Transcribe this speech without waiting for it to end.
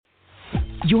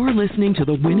You're listening to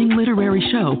the winning literary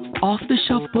show, Off the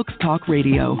Shelf Books Talk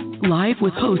Radio, live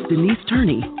with host Denise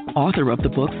Turney, author of the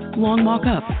books Long Walk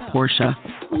Up, Portia,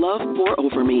 Love Pour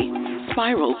Over Me,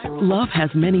 Spiral, Love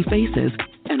Has Many Faces,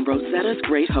 and Rosetta's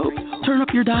Great Hope. Turn up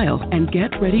your dial and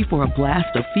get ready for a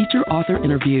blast of feature author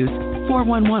interviews,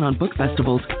 411 on book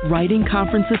festivals, writing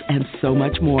conferences, and so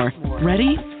much more.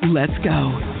 Ready? Let's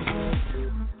go.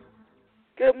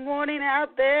 Good morning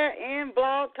out there in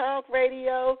Blog Talk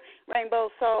Radio, Rainbow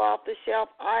Soul Off the Shelf,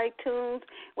 iTunes,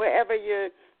 wherever you're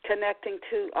connecting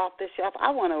to Off the Shelf. I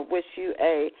want to wish you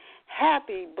a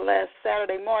happy, blessed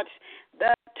Saturday, March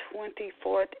the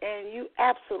 24th, and you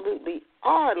absolutely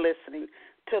are listening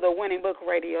to the Winning Book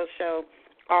Radio Show,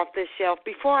 Off the Shelf.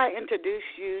 Before I introduce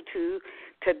you to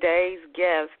today's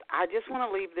guest, I just want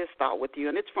to leave this thought with you,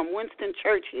 and it's from Winston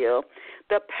Churchill.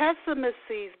 The pessimist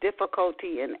sees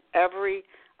difficulty in every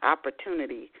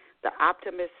opportunity. The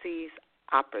optimist sees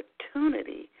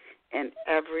opportunity in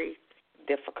every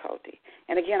difficulty.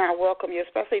 And again, I welcome you,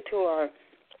 especially to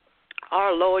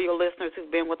our loyal listeners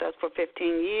who've been with us for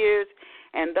 15 years,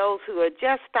 and those who are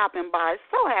just stopping by.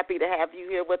 So happy to have you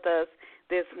here with us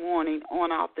this morning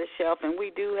on Off the Shelf. And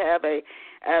we do have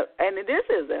and this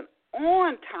is an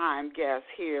on-time guest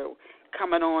here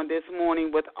coming on this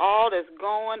morning with all that's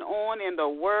going on in the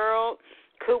world.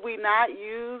 Could we not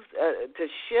use to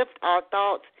shift our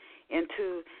thoughts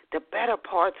into the better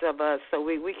parts of us so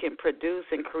we can produce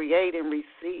and create and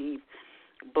receive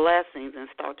blessings and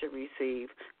start to receive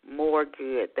more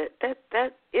good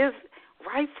that is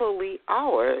rightfully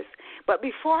ours. But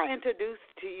before I introduce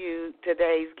to you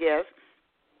today's guest,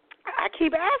 I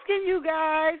keep asking you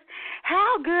guys,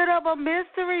 how good of a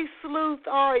mystery sleuth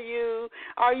are you?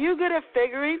 Are you good at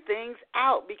figuring things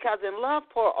out? Because in Love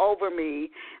Pour Over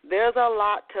Me, there's a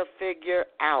lot to figure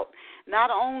out. Not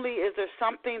only is there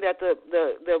something that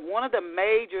the one of the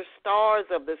major stars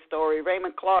of the story,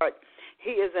 Raymond Clark,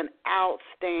 he is an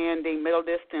outstanding middle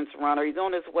distance runner. He's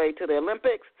on his way to the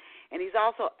Olympics, and he's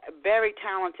also very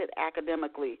talented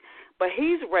academically. But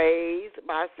he's raised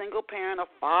by a single parent, a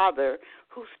father,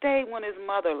 who stayed when his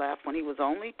mother left when he was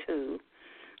only 2,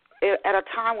 at a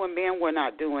time when men were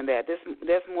not doing that.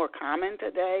 That's more common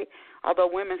today, although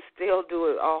women still do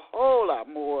it a whole lot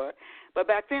more. But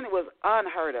back then it was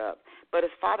unheard of. But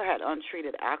his father had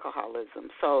untreated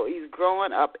alcoholism, so he's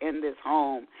growing up in this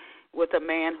home with a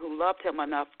man who loved him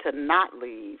enough to not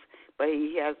leave, but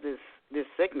he has this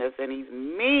sickness, and he's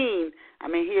mean. I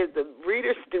mean, the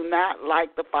readers do not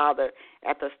like the father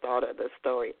at the start of the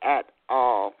story at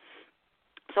all.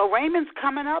 So Raymond's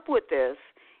coming up with this,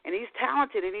 and he's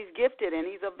talented, and he's gifted, and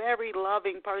he's a very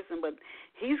loving person, but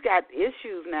he's got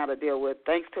issues now to deal with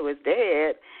thanks to his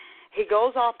dad. He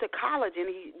goes off to college, and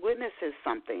he witnesses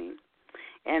something,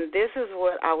 and this is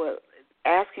what I was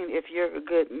asking if you're a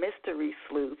good mystery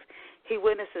sleuth. He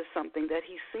witnesses something that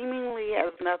he seemingly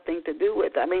has nothing to do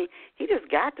with. I mean, he just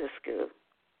got to school.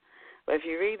 But if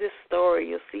you read this story,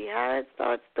 you'll see how it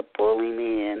starts to pull him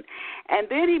in. And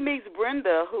then he meets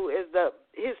Brenda, who is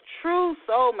his true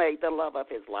soulmate, the love of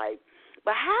his life.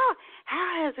 But how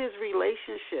has his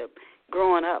relationship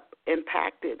growing up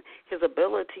impacted his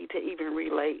ability to even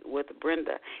relate with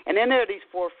Brenda? And then there are these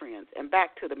 4 friends. And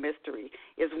back to the mystery.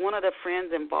 Is one of the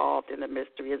friends involved in the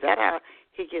mystery? Is that how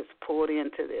he gets pulled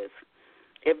into this?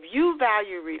 If you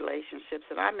value relationships,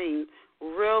 and I mean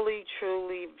really,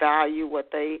 truly value what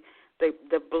the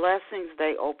blessings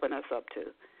they open us up to.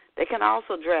 They can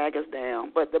also drag us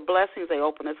down, but the blessings they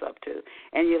open us up to.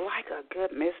 And you like a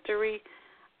good mystery,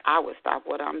 I would stop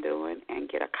what I'm doing and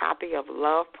get a copy of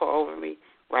Love Pour Over Me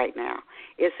right now.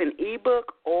 It's an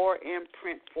ebook or in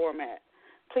print format.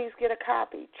 Please get a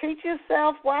copy. Treat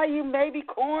yourself while you may be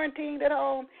quarantined at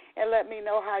home, and let me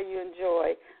know how you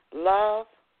enjoy Love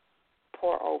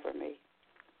Pour Over Me.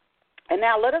 And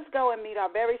now let us go and meet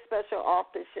our very special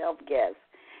off-the-shelf guest.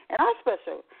 And our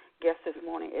special guest this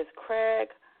morning is Craig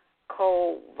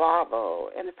Kolvavo.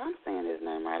 And if I'm saying his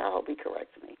name right, I hope he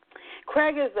corrects me.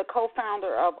 Craig is the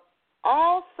co-founder of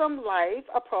AwesOM Life,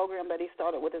 a program that he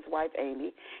started with his wife,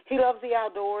 Amy. He loves the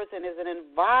outdoors and is an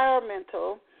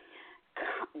environmental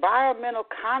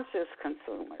conscious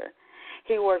consumer.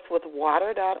 He works with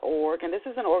water.org, and this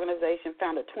is an organization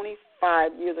founded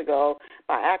 25 years ago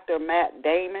by actor Matt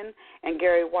Damon and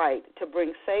Gary White to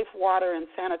bring safe water and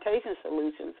sanitation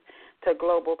solutions to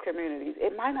global communities.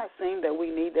 It might not seem that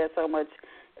we need that so much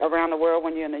around the world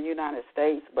when you're in the United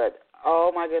States, but,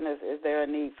 oh, my goodness, is there a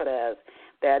need for that.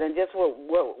 And just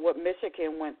what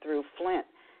Michigan went through, Flint,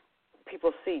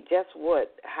 people see just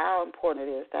how important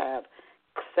it is to have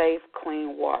safe,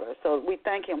 clean water. So we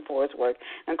thank him for his work.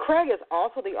 And Craig is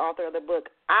also the author of the book,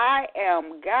 I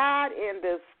Am God in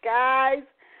Disguise,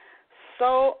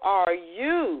 So Are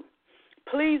You.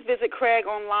 Please visit Craig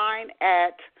online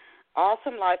at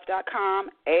AwesOMLife.com,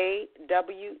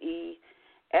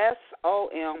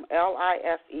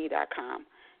 AwesOMLife.com.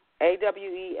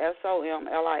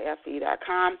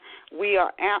 AwesOMLife.com. We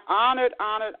are honored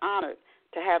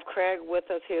to have Craig with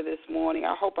us here this morning.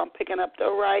 I hope I'm picking up the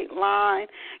right line.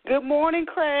 Good morning,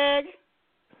 Craig.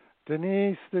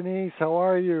 Denise, how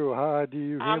are you? Do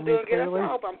you hear me I'm doing clearly? good. I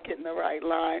hope I'm getting the right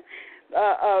line.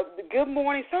 Good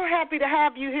morning. So happy to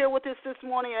have you here with us this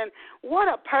morning, and what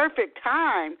a perfect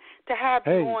time to have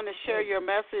you on to share your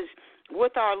message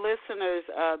with our listeners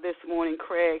this morning,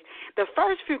 Craig. The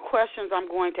first few questions I'm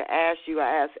going to ask you, I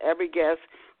ask every guest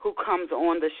who comes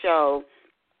on the show,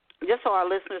 just so our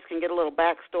listeners can get a little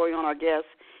backstory on our guests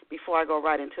before I go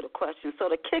right into the questions. So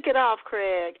to kick it off,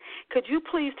 Craig, could you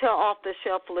please tell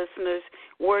off-the-shelf listeners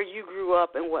where you grew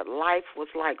up and what life was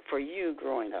like for you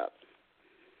growing up?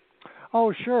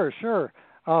 Oh, sure.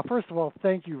 First of all,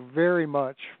 thank you very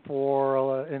much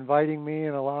for inviting me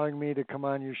and allowing me to come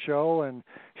on your show and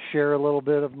share a little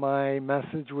bit of my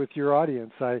message with your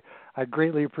audience. I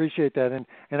greatly appreciate that.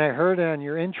 And I heard on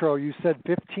your intro you said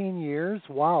 15 years.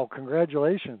 Wow,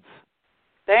 congratulations.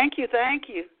 Thank you.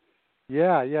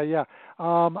 Yeah.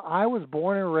 I was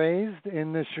born and raised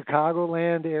in the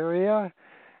Chicagoland area,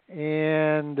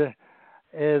 and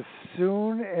as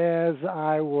soon as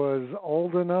I was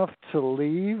old enough to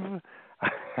leave,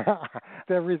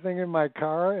 everything in my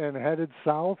car and headed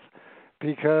south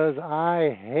because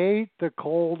I hate the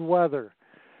cold weather.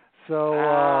 So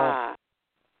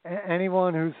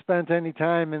anyone who's spent any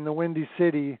time in the Windy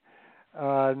City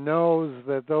knows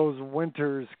that those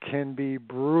winters can be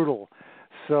brutal.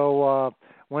 So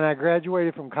when I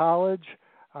graduated from college,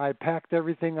 I packed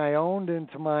everything I owned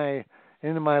into my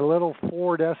little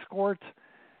Ford Escort,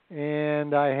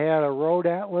 and I had a road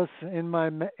atlas in my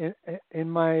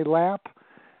lap,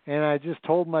 and I just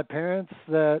told my parents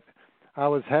that I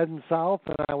was heading south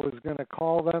and I was going to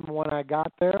call them when I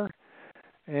got there,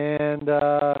 and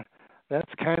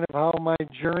that's kind of how my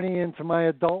journey into my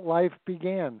adult life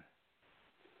began.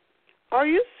 Are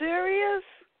you serious?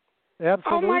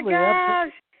 Absolutely. Oh my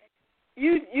gosh!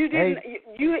 You didn't.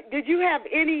 Did you have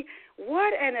any?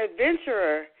 What an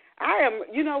adventurer! I am.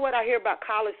 You know what I hear about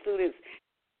college students?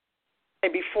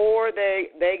 Before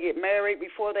they get married,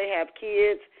 before they have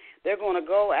kids, they're going to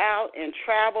go out and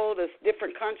travel to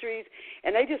different countries,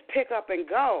 and they just pick up and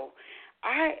go.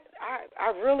 I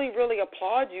really, really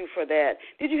applaud you for that.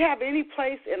 Did you have any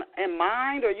place in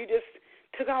mind, or you just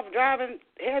took off driving,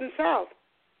 heading south?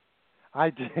 I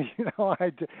did.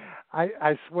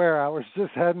 I swear I was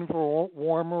just heading for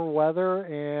warmer weather,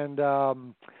 and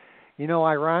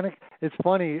ironic. It's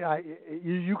funny.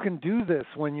 You can do this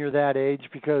when you're that age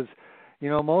because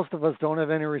most of us don't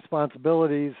have any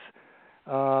responsibilities.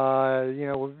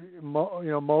 Most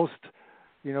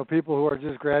people who are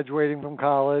just graduating from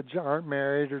college aren't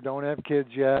married or don't have kids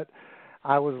yet.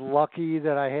 I was lucky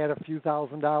that I had a few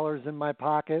 $1,000s in my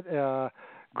pocket,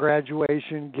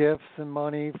 graduation gifts and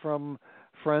money from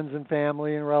friends and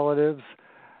family and relatives.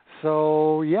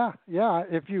 So yeah.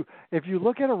 If you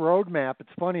look at a road map, it's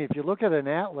funny. If you look at an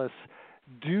atlas,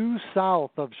 due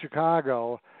south of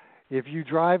Chicago, if you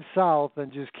drive south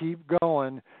and just keep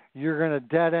going, you're going to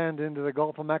dead end into the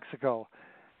Gulf of Mexico.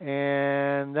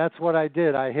 And that's what I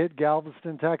did. I hit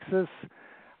Galveston, Texas.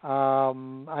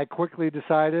 I quickly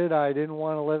decided I didn't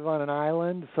want to live on an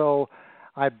island, so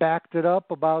I backed it up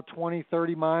about 20,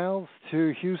 30 miles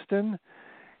to Houston.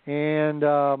 And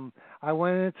I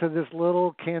went into this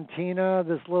little cantina,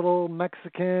 this little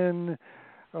Mexican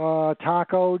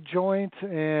taco joint,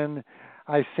 and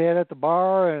I sat at the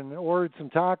bar and ordered some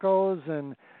tacos,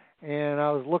 and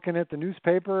I was looking at the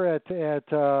newspaper at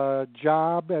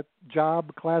job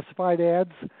classified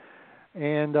ads,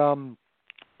 and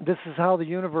this is how the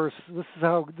universe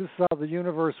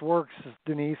works,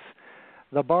 Denise.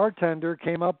 The bartender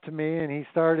came up to me and he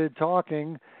started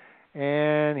talking,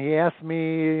 and he asked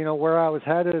me, where I was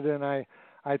headed, and I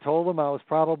told him I was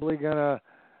probably going to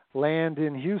land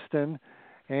in Houston.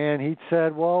 And he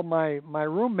said, well, my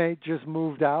roommate just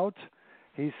moved out.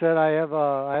 He said, I have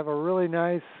a really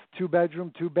nice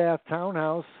 2-bedroom, 2-bath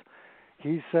townhouse.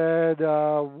 He said,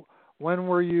 when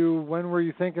were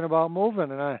you thinking about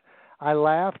moving? And I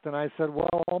laughed and I said,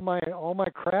 well, all my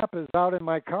crap is out in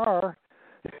my car.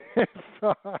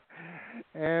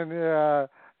 And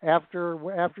after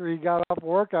he got off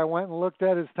work, I went and looked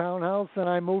at his townhouse and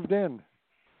I moved in.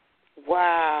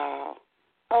 Wow.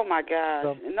 Oh, my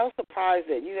gosh. And no surprise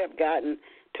that you have gotten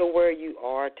to where you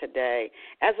are today?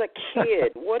 As a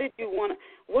kid, what did you want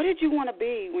to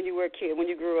be when you were a kid, when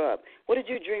you grew up? What did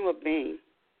you dream of being?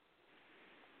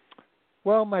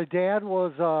 Well, my dad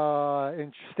was a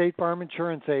State Farm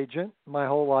insurance agent my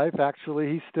whole life.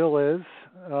 Actually, he still is.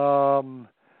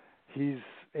 He's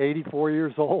 84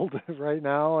 years old right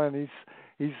now, and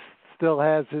he's still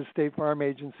has his State Farm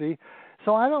agency.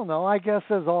 So I don't know. I guess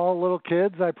as all little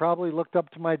kids, I probably looked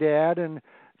up to my dad and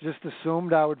just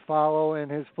assumed I would follow in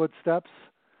his footsteps.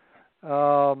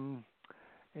 The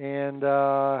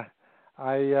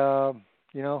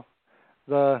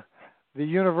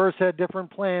universe had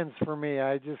different plans for me.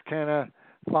 I just kind of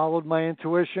followed my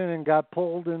intuition and got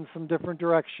pulled in some different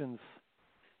directions.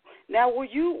 Now, were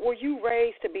you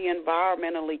raised to be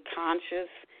environmentally conscious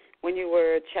when you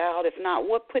were a child? If not,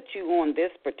 what put you on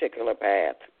this particular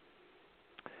path?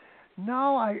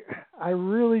 No, I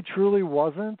really truly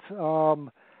wasn't.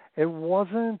 It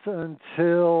wasn't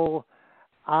until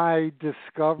I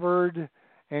discovered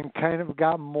and kind of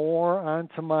got more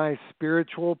onto my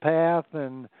spiritual path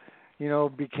and,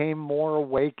 became more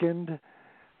awakened,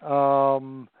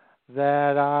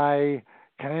 that I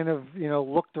kind of,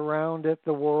 looked around at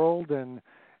the world and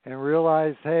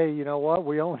realized, hey, you know what,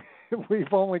 we've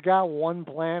only got one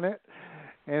planet,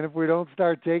 and if we don't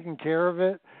start taking care of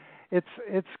it,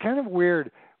 it's kind of weird.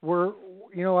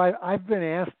 I've been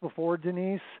asked before,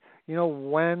 Denise,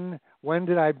 when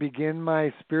did I begin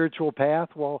my spiritual path?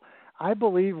 Well, I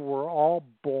believe we're all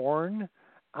born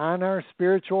on our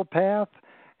spiritual path,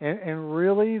 and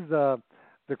really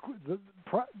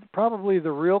probably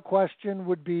the real question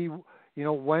would be,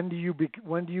 when do you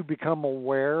become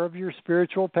aware of your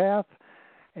spiritual path?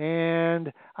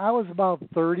 And I was about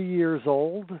 30 years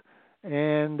old,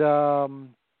 and so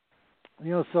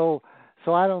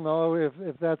I don't know if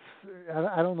that's,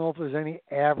 I don't know if there's any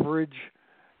average,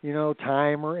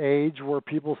 time or age where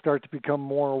people start to become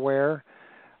more aware.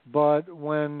 But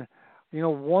when,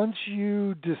 once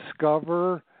you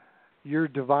discover your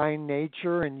divine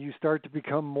nature and you start to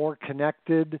become more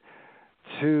connected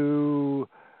to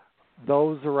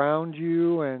those around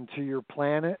you and to your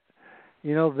planet,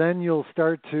 then you'll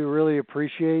start to really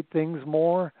appreciate things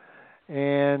more.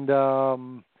 And,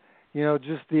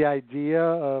 just the idea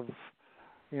of,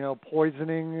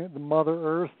 poisoning the Mother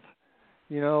Earth,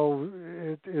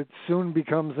 it soon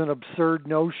becomes an absurd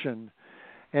notion.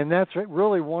 And that's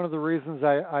really one of the reasons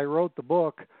I wrote the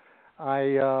book.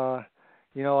 I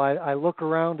look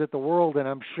around at the world, and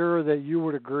I'm sure that you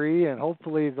would agree, and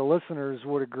hopefully the listeners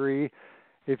would agree.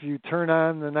 If you turn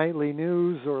on the nightly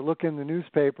news or look in the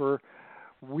newspaper,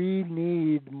 we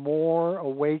need more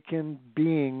awakened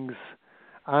beings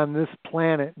on this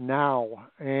planet now.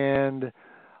 And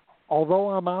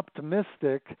although I'm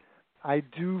optimistic, I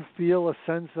do feel a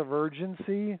sense of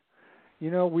urgency.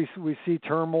 We see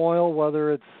turmoil,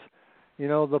 whether it's,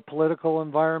 the political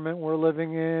environment we're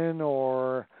living in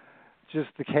or just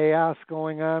the chaos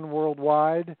going on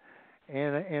worldwide.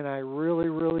 And I really,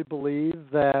 really believe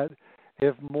that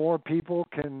if more people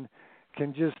can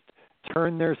just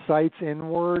turn their sights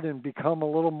inward and become a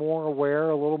little more aware,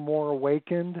 a little more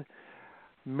awakened,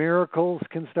 miracles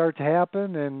can start to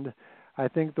happen, and I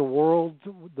think the world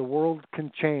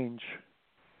can change.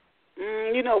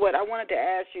 You know what? I wanted to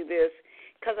ask you this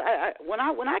because when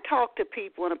I talk to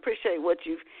people, and appreciate what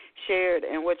you've shared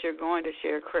and what you're going to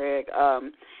share, Craig.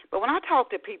 But when I talk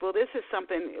to people, this is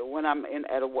something when I'm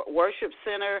at a worship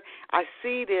center, I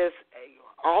see this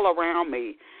all around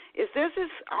me. There's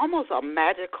this almost a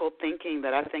magical thinking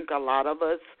that I think a lot of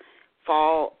us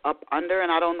fall up under,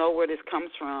 and I don't know where this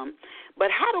comes from. But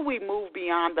how do we move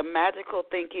beyond the magical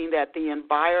thinking that the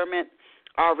environment,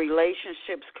 our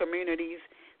relationships, communities,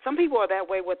 some people are that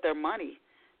way with their money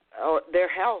or their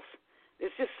health.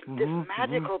 It's just this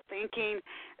magical thinking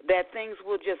that things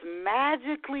will just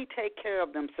magically take care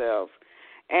of themselves.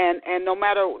 And no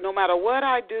matter what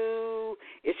I do,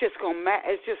 it's just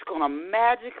gonna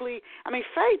magically. I mean,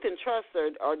 faith and trust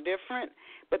are different,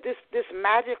 but this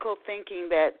magical thinking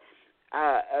that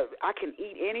I can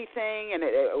eat anything and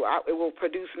it will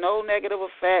produce no negative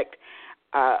effect.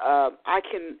 I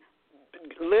can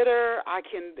litter, I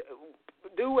can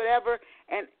do whatever,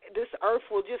 and this earth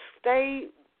will just stay.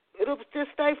 It'll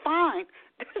just stay fine.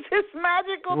 This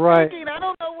magical thinking. I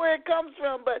don't know where it comes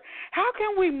from, but how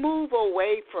can we move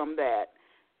away from that?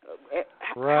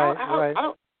 Right.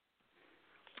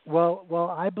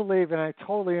 Well, I believe, and I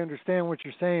totally understand what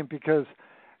you're saying, because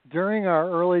during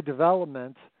our early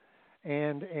development,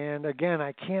 and again,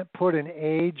 I can't put an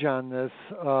age on this,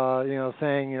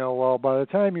 saying, well, by the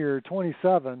time you're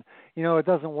 27, it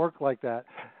doesn't work like that.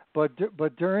 But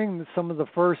during some of the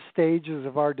first stages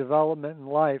of our development in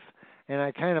life, and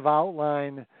I kind of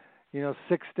outline,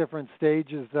 6 different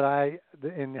stages that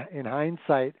in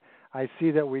hindsight, I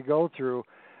see that we go through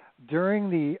during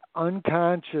the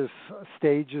unconscious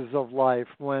stages of life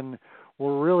when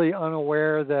we're really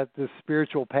unaware that the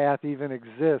spiritual path even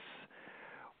exists.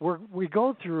 We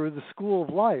go through the school of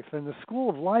life, and the school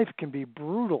of life can be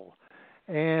brutal.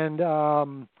 And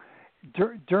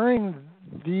during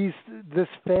this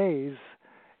phase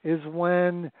is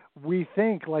when we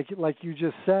think, like you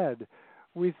just said,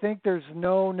 we think there's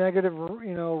no negative,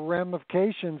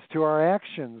 ramifications to our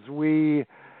actions. We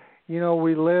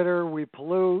litter, we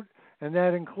pollute, and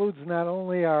that includes not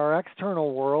only our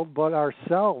external world, but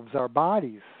ourselves, our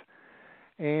bodies.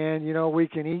 And, we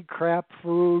can eat crap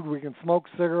food, we can smoke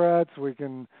cigarettes, we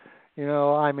can,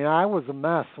 I was a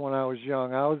mess when I was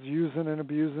young. I was using and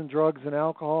abusing drugs and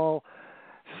alcohol.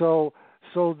 So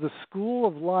the school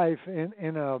of life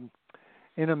in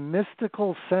a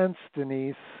mystical sense,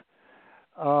 Denise,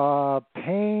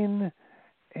 pain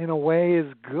in a way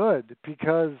is good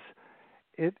because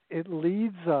it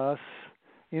leads us,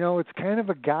 it's kind of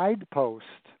a guidepost.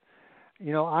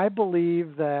 I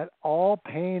believe that all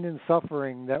pain and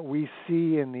suffering that we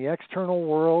see in the external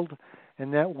world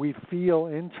and that we feel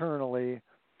internally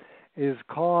is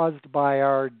caused by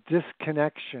our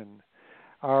disconnection,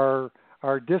 our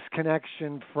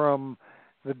disconnection from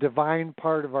the divine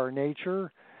part of our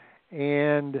nature.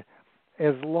 And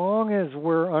as long as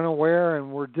we're unaware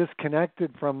and we're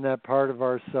disconnected from that part of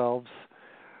ourselves,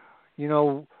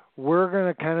 we're going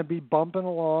to kind of be bumping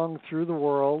along through the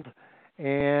world.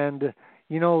 And,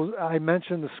 I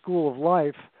mentioned the school of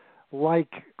life, the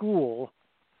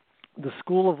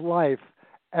school of life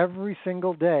every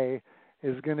single day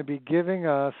is going to be giving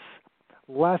us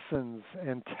lessons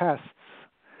and tests.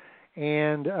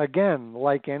 And again,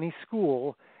 like any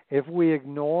school, if we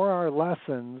ignore our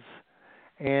lessons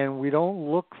and we don't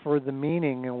look for the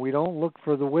meaning and we don't look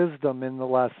for the wisdom in the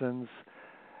lessons,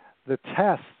 the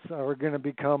tests are going to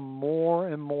become more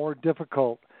and more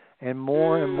difficult and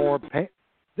more and more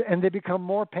and they become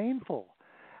more painful.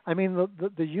 I mean,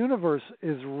 the universe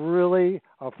is really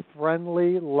a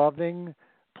friendly, loving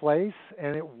place,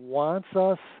 and it wants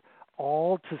us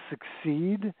all to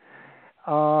succeed.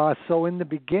 So in the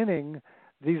beginning,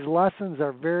 these lessons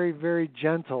are very, very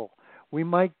gentle. We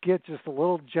might get just a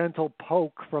little gentle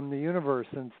poke from the universe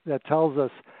and that tells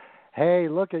us, hey,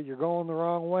 look, you're going the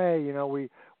wrong way.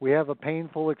 We have a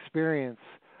painful experience.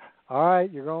 All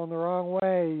right, you're going the wrong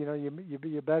way.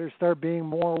 You better start being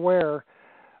more aware.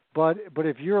 But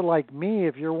if you're like me,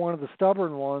 if you're one of the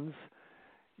stubborn ones,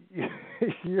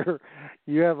 you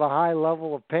have a high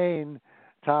level of pain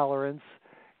tolerance.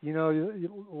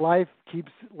 Life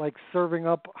keeps like serving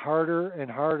up harder and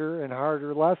harder and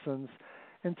harder lessons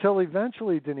until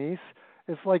eventually, Denise,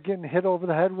 it's like getting hit over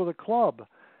the head with a club.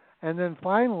 And then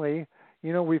finally,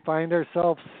 we find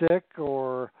ourselves sick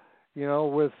or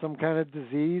with some kind of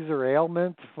disease or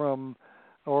ailment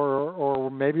or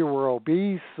maybe we're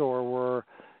obese or we're,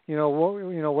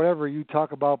 whatever you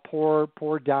talk about, poor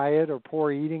diet or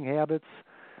poor eating habits.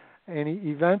 And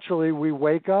eventually we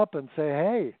wake up and say,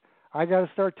 hey, I got to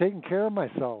start taking care of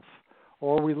myself.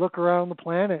 Or we look around the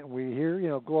planet and we hear,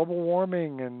 global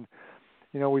warming and,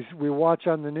 we watch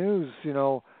on the news,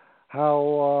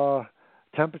 how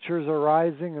temperatures are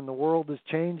rising and the world is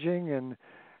changing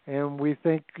and we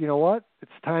think, what,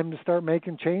 it's time to start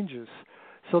making changes.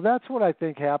 So that's what I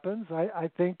think happens. I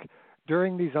think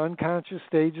during these unconscious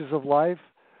stages of life,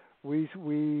 we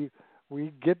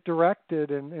get directed,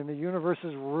 and the universe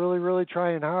is really, really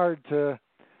trying hard to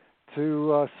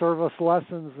serve us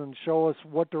lessons and show us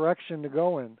what direction to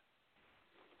go in.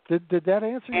 Did that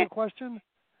answer your question?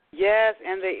 Yes,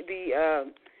 and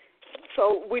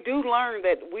so we do learn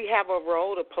that we have a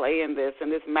role to play in this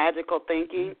magical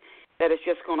thinking. That it's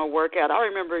just going to work out. I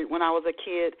remember when I was a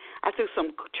kid, I threw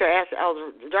some trash. I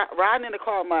was riding in the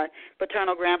car with my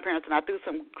paternal grandparents, and I threw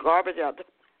some garbage out the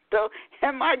door.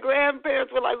 And my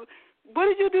grandparents were like, what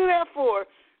did you do that for?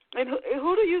 And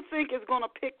who do you think is going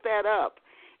to pick that up?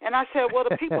 And I said, well,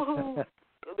 the people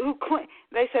who clean.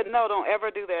 They said, no, don't ever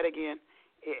do that again.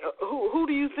 Who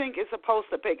do you think is supposed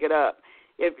to pick it up?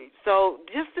 So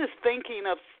just this thinking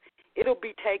of it'll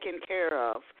be taken care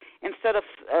of instead of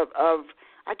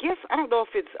I guess, I don't know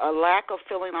if it's a lack of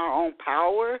feeling our own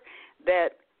power that,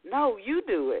 no, you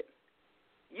do it.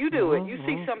 You do it. You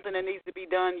see something that needs to be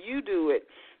done, you do it.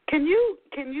 Can you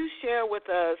share with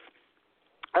us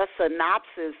a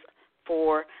synopsis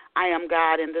for I Am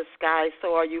God in Disguise,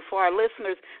 So Are You? For our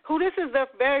listeners who this is their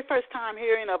very first time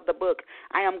hearing of the book,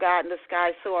 I Am God in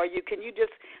Disguise, So Are You, can you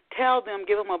just tell them,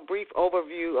 give them a brief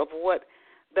overview of what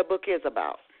the book is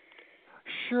about?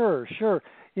 Sure.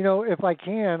 if I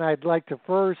can, I'd like to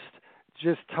first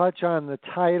just touch on the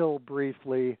title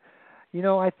briefly.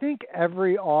 I think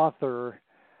every author,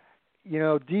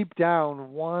 deep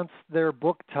down wants their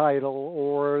book title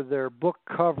or their book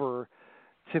cover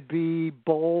to be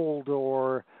bold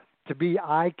or to be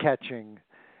eye-catching.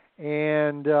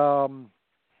 And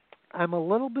I'm a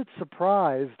little bit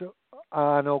surprised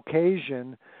on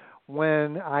occasion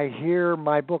when I hear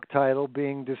my book title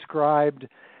being described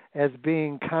as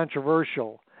being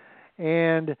controversial.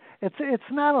 And it's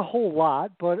not a whole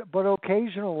lot, but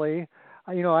occasionally,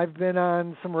 I've been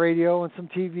on some radio and some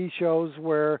TV shows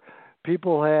where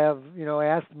people have,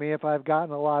 asked me if I've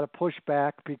gotten a lot of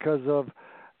pushback because of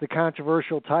the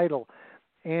controversial title.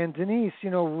 And Denise,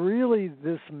 really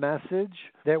this message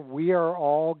that we are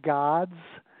all gods,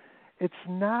 it's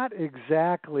not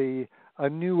exactly a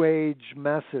New Age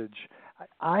message.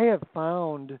 I have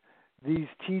found these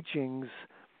teachings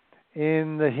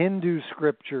in the Hindu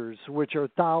scriptures, which are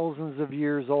thousands of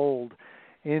years old,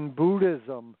 in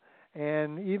Buddhism,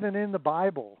 and even in the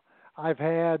Bible. I've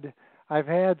had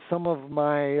some of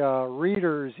my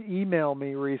readers email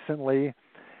me recently,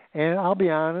 and I'll be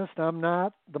honest, I'm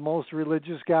not the most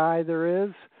religious guy there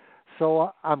is,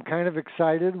 so I'm kind of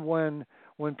excited when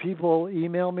people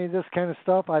email me this kind of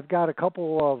stuff. I've got a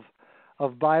couple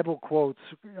of Bible quotes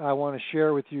I want to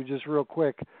share with you just real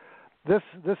quick. This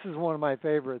is one of my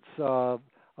favorites. A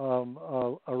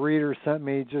reader sent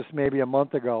me just maybe a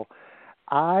month ago.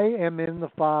 I am in the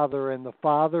Father, and the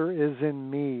Father is in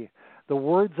me. The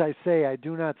words I say, I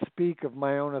do not speak of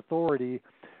my own authority.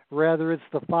 Rather, it's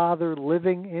the Father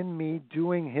living in me,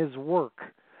 doing his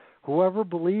work. Whoever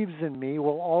believes in me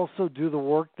will also do the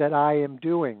work that I am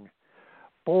doing.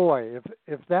 Boy,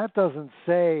 if that doesn't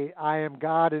say I am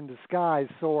God in disguise,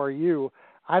 so are you,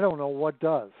 I don't know what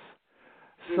does.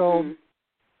 So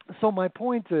my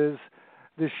point is,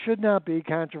 this should not be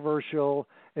controversial.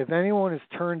 If anyone is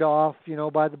turned off,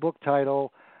 by the book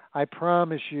title, I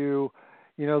promise you,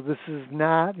 this is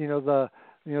not,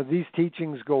 these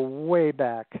teachings go way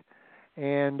back,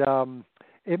 and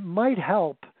it might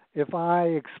help if I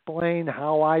explain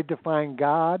how I define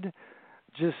God,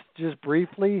 just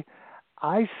briefly.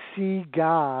 I see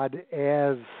God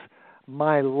as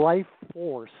my life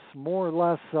force, more or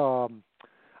less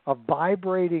a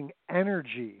vibrating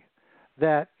energy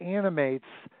that animates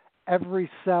every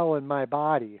cell in my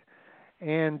body.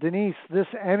 And Denise, this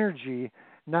energy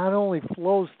not only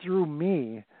flows through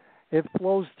me, it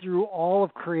flows through all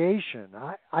of creation.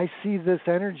 I see this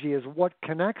energy as what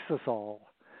connects us all.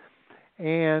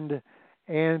 And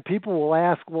people will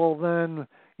ask, well then,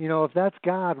 if that's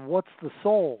God, what's the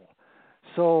soul?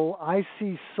 So I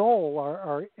see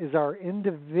soul is our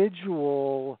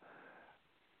individual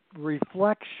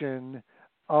reflection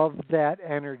of that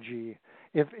energy.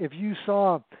 If you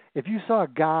saw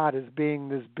God as being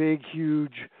this big,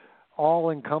 huge,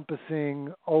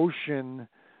 all-encompassing ocean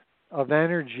of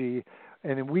energy,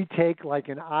 and we take like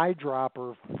an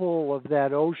eyedropper full of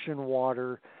that ocean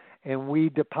water, and we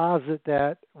deposit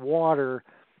that water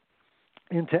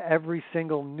into every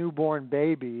single newborn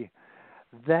baby,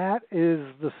 that is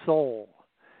the soul.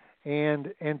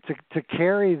 And to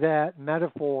carry that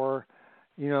metaphor,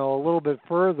 a little bit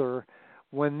further,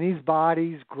 when these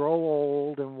bodies grow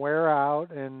old and wear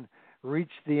out and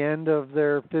reach the end of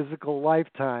their physical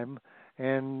lifetime,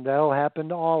 and that'll happen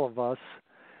to all of us,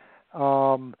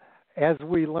 as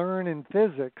we learn in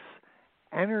physics,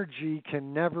 energy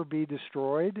can never be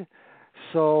destroyed.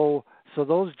 So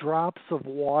those drops of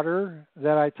water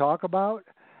that I talk about,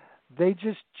 they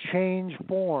just change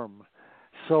form.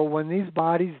 So when these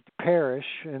bodies perish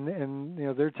and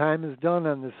their time is done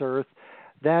on this earth,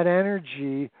 that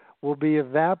energy will be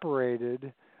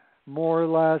evaporated, more or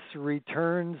less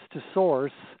returns to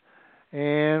source.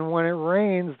 And when it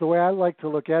rains, the way I like to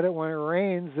look at it, when it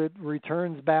rains, it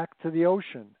returns back to the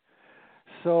ocean.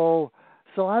 So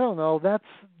I don't know.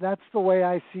 That's the way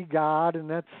I see God, and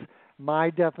that's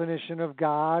my definition of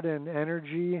God and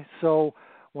energy. So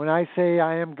when I say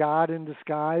I am God in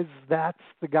disguise, that's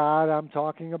the God I'm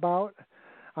talking about.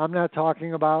 I'm not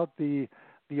talking about the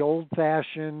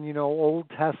old-fashioned, Old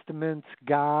Testament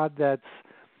God that's,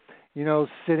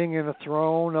 sitting in a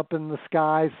throne up in the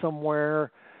sky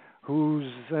somewhere,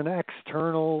 who's an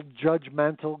external,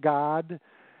 judgmental God.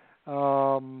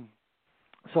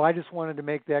 So I just wanted to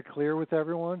make that clear with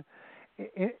everyone.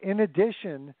 In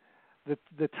addition,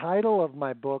 the title of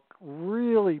my book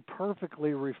really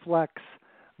perfectly reflects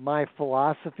my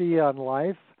philosophy on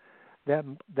life,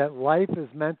 that life is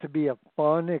meant to be a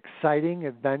fun, exciting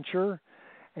adventure.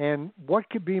 And what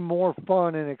could be more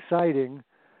fun and exciting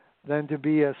than to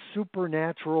be a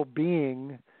supernatural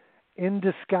being in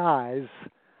disguise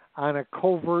on a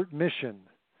covert mission.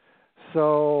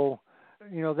 So,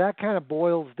 that kind of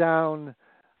boils down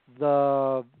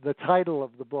the title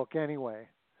of the book anyway.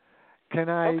 Can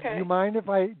I? Okay. Do you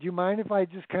mind if I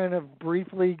just kind of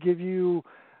briefly give you,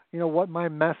 what my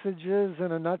message is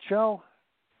in a nutshell?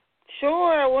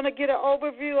 Sure. I want to get an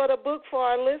overview of the book for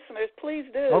our listeners. Please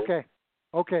do.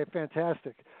 Okay,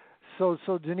 fantastic. So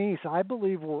Denise, I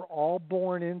believe we're all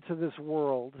born into this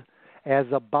world as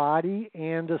a body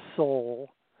and a soul,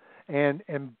 and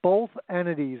both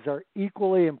entities are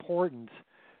equally important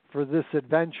for this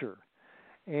adventure.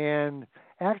 And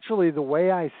actually, the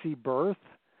way I see birth,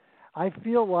 I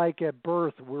feel like at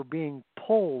birth we're being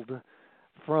pulled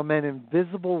from an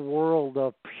invisible world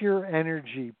of pure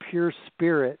energy, pure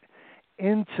spirit,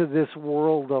 into this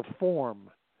world of form.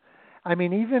 I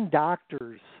mean, even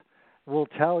doctors will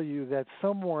tell you that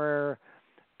somewhere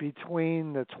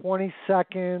between the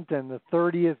 22nd and the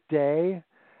 30th day,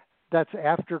 that's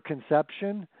after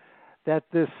conception, that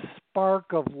this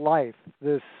spark of life,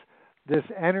 this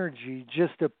energy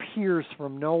just appears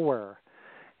from nowhere.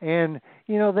 And,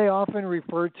 they often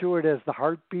refer to it as the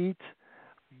heartbeat,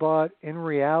 but in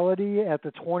reality, at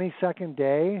the 22nd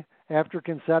day after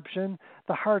conception,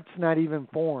 the heart's not even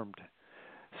formed.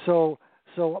 So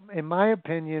in my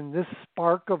opinion, this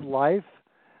spark of life,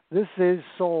 this is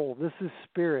soul, this is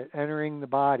spirit entering the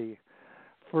body.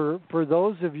 For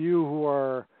those of you who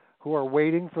are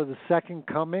waiting for the second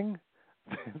coming,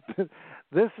 this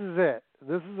is it.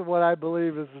 This is what I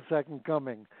believe is the second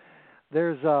coming.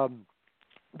 There's a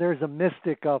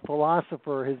mystic, a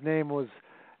philosopher. His name was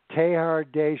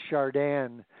Teilhard de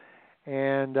Chardin,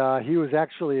 and he was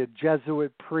actually a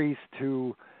Jesuit priest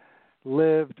who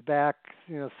lived back,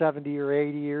 70 or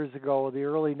 80 years ago, the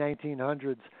early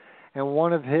 1900s. And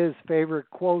one of his favorite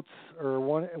quotes, or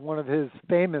one of his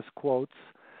famous quotes,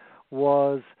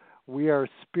 was, "We are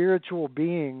spiritual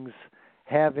beings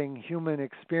having human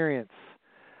experience."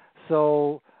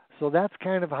 So that's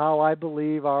kind of how I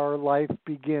believe our life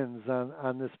begins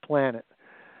on this planet.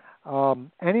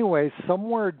 Anyway,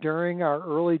 somewhere during our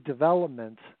early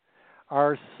development,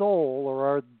 our soul, or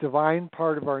our divine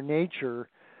part of our nature,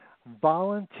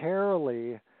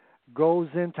 voluntarily goes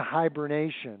into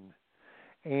hibernation.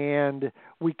 And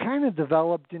we kind of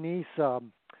develop, Denise,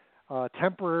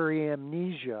 temporary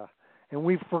amnesia, and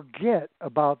we forget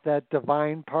about that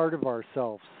divine part of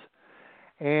ourselves.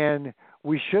 And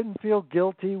we shouldn't feel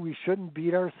guilty. We shouldn't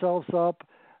beat ourselves up.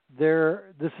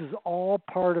 This is all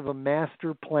part of a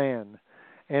master plan.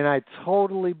 And I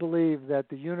totally believe that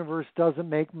the universe doesn't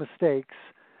make mistakes.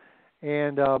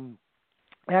 And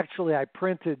actually, I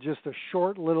printed just a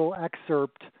short little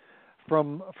excerpt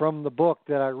from the book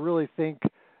that I really think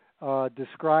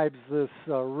describes this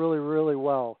really, really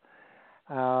well.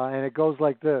 And it goes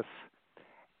like this.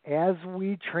 As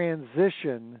we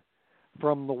transition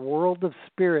from the world of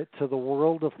spirit to the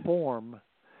world of form,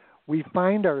 we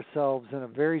find ourselves in a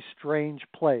very strange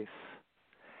place.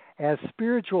 As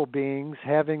spiritual beings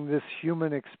having this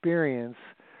human experience,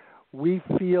 we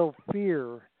feel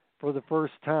fear for the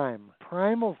first time.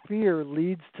 Primal fear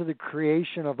leads to the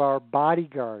creation of our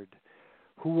bodyguard,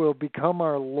 who will become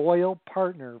our loyal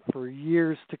partner for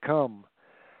years to come.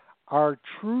 Our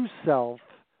true self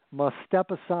must step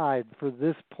aside for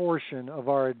this portion of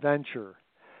our adventure.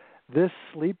 This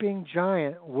sleeping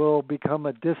giant will become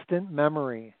a distant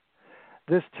memory.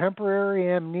 This temporary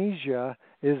amnesia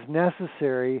is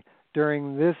necessary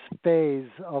during this phase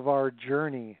of our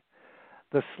journey.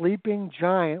 The sleeping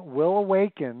giant will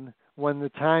awaken when the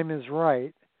time is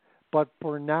right, but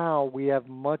for now we have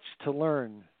much to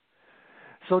learn.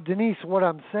 So Denise, what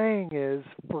I'm saying is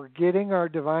forgetting our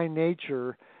divine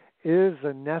nature is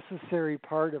a necessary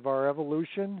part of our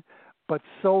evolution, but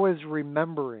so is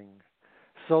remembering.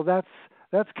 So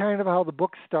that's kind of how the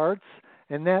book starts,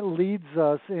 and that leads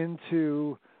us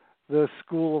into the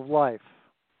school of life.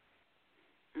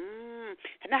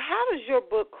 Now, how does your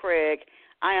book, Craig,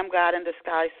 I Am God in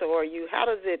Disguise, So Are You, how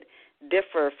does it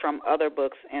differ from other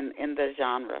books in the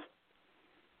genre?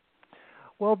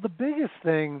 Well, the biggest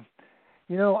thing,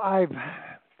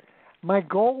 my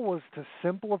goal was to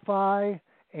simplify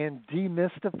and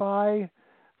demystify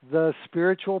the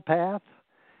spiritual path,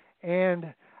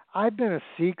 and I've been a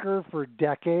seeker for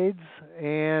decades,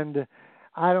 and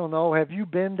I don't know, have you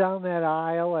been down that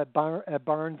aisle at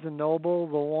Barnes & Noble,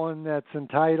 the one that's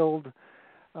entitled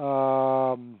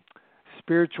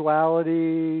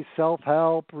Spirituality,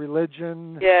 Self-Help,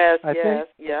 Religion? Yes.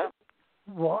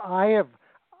 Well, I have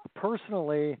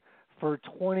personally, for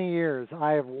 20 years,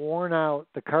 I have worn out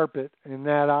the carpet in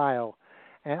that aisle,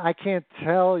 and I can't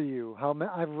tell you how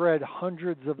I've read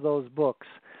hundreds of those books,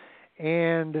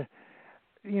 and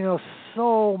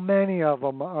so many of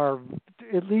them are,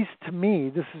 at least to me,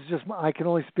 this is just, I can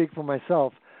only speak for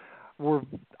myself,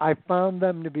 I found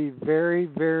them to be very,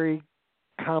 very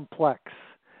complex.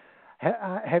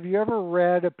 Have you ever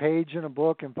read a page in a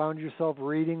book and found yourself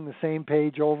reading the same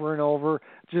page over and over,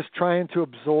 just trying to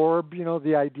absorb,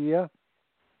 the idea?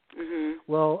 Mhm.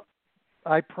 Well,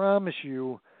 I promise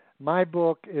you, my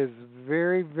book is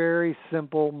very, very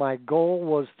simple. My goal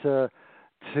was to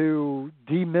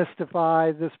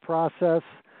demystify this process.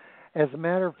 As a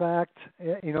matter of fact,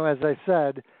 as I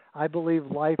said, I believe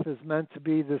life is meant to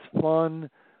be this fun,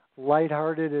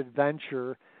 lighthearted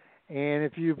adventure. And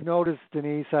if you've noticed,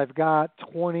 Denise, I've got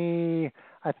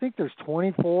I think there's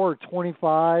 24 or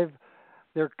 25.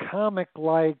 They're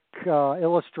comic-like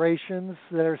illustrations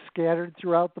that are scattered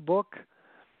throughout the book.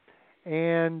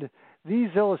 And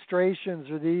these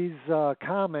illustrations or these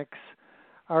comics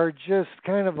are just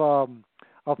kind of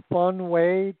a fun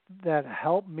way that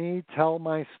help me tell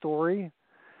my story.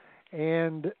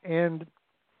 And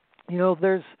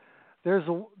there's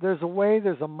a way,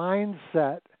 there's a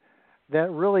mindset that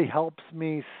really helps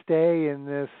me stay in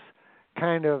this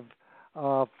kind of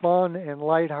fun and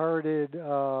lighthearted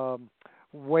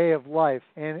way of life.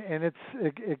 And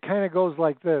it kind of goes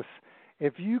like this.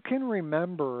 If you can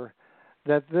remember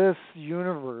that this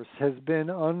universe has been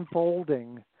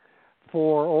unfolding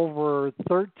for over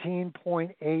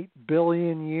 13.8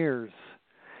 billion years,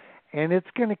 and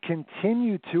it's going to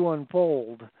continue to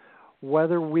unfold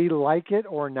whether we like it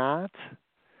or not.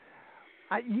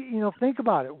 Think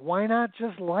about it. Why not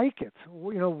just like it?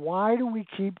 Why do we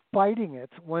keep fighting it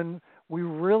when we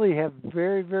really have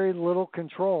very, very little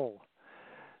control?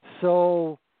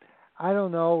 So I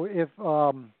don't know if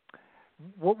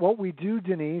what we do,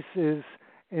 Denise, is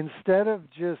instead of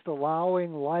just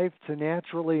allowing life to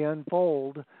naturally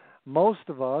unfold, most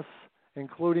of us,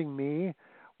 including me,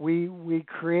 we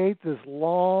create this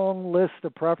long list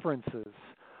of preferences,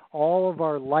 all of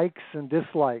our likes and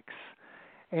dislikes.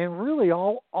 And really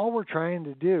all we're trying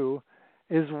to do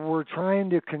is we're trying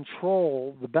to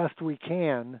control the best we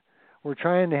can. We're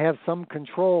trying to have some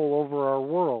control over our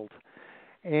world.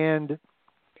 And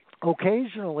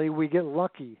occasionally we get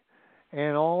lucky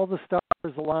and all the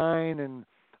stars align and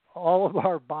all of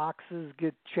our boxes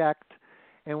get checked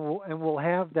and we'll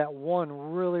have that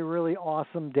one really, really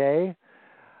awesome day.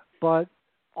 But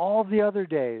all the other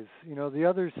days, the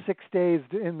other 6 days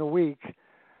in the week,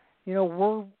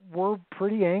 we're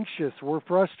pretty anxious. We're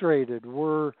frustrated.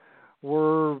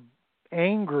 We're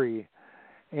angry,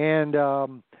 and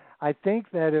I think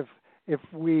that if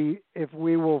we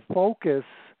will focus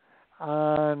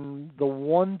on the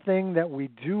one thing that we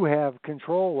do have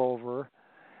control over,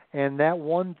 and that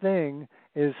one thing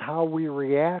is how we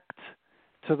react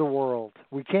to the world.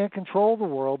 We can't control the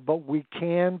world, but we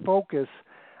can focus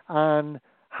on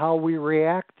how we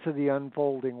react to the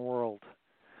unfolding world.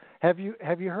 Have you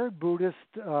heard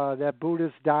that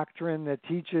Buddhist doctrine that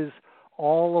teaches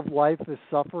all of life is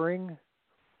suffering?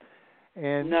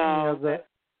 And no.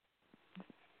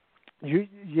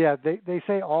 They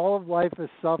say all of life is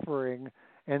suffering,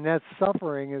 and that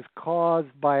suffering is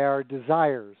caused by our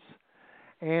desires.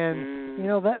 And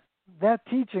that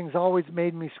teaching's always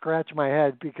made me scratch my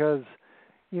head because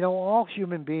all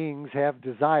human beings have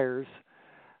desires.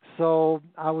 So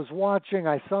I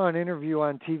saw an interview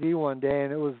on TV one day,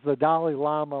 and it was the Dalai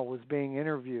Lama was being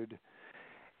interviewed.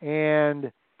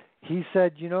 And he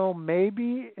said,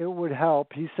 maybe it would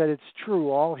help. He said, it's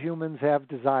true, all humans have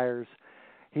desires.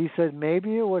 He said,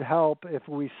 maybe it would help if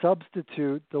we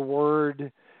substitute the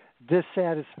word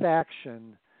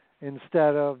dissatisfaction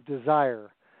instead of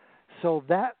desire. So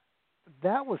that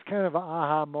was kind of an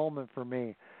aha moment for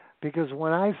me, because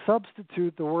when I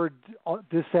substitute the word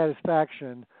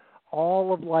dissatisfaction,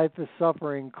 all of life is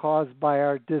suffering caused by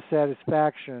our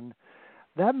dissatisfaction,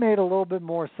 that made a little bit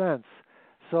more sense.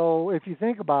 So if you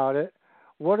think about it,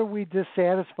 what are we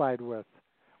dissatisfied with?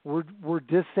 We're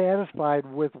dissatisfied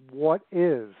with what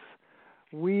is.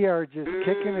 We are just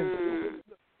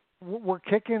we're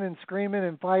kicking and screaming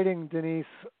and fighting, Denise,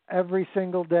 every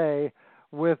single day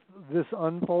with this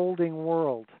unfolding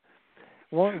world.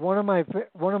 One of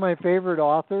my favorite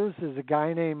authors is a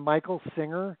guy named Michael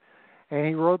Singer, and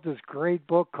he wrote this great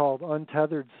book called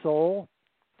Untethered Soul.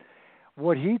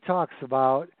 What he talks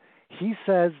about, he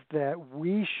says that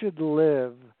we should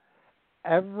live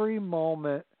every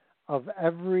moment of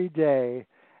every day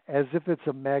as if it's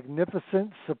a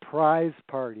magnificent surprise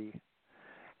party.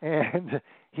 And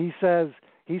he says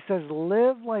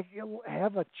live like,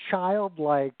 have a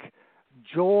childlike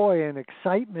joy and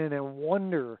excitement and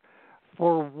wonder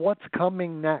for what's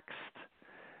coming next.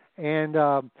 And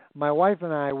my wife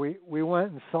and I, we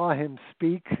went and saw him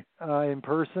speak in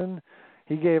person.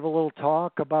 He gave a little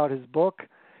talk about his book,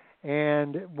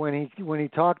 and when he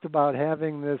talked about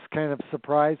having this kind of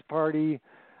surprise party,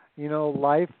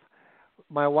 life,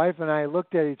 my wife and I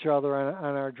looked at each other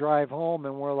on our drive home,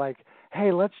 and we're like,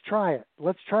 "Hey, let's try it.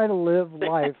 Let's try to live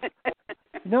life."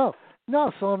 No.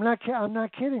 So I'm not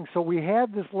kidding. So we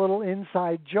had this little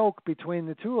inside joke between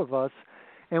the two of us,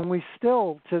 and we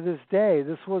still, to this day,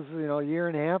 this was a year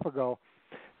and a half ago.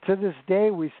 To this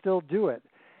day, we still do it.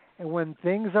 And when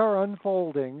things are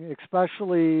unfolding,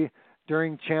 especially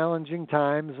during challenging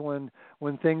times, when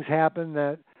things happen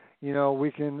that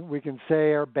we can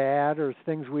say are bad or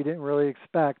things we didn't really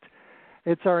expect,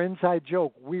 it's our inside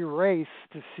joke. We race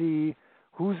to see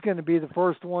who's going to be the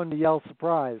first one to yell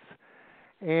surprise.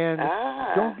 And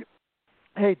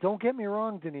don't get me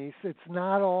wrong, Denise. It's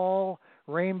not all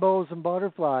rainbows and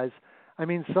butterflies. I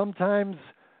mean, sometimes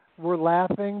we're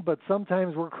laughing, but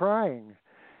sometimes we're crying.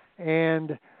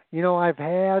 And I've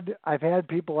had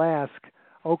people ask,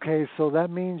 okay, so that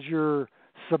means you're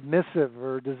submissive,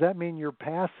 or does that mean you're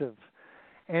passive?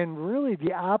 And really,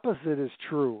 the opposite is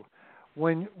true.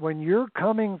 When you're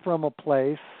coming from a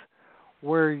place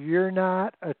where you're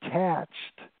not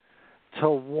attached to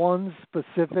one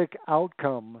specific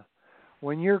outcome,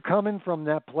 when you're coming from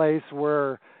that place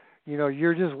where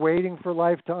you're just waiting for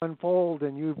life to unfold,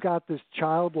 and you've got this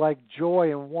childlike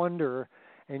joy and wonder,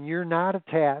 and you're not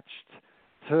attached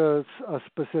to a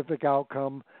specific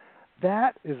outcome,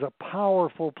 that is a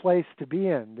powerful place to be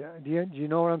in. Do you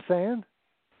know what I'm saying?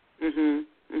 Mhm.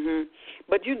 Mhm.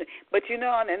 But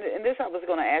and this I was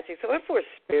going to ask you. So if we're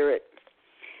spirit,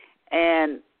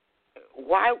 and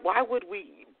why would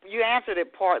we? You answered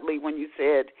it partly when you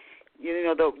said,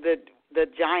 the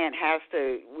giant has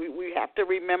to. We have to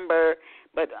remember,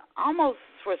 but almost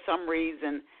for some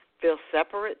reason feel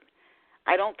separate.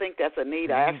 I don't think that's a need.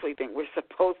 I actually think we're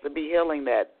supposed to be healing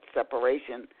that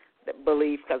separation, that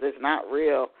belief, because it's not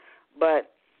real.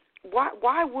 But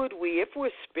why would we, if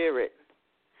we're spirit,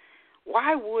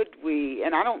 why would we,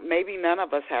 and maybe none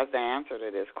of us has the answer to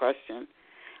this question,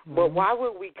 but why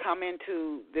would we come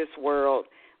into this world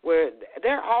where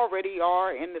there already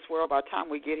are in this world by the time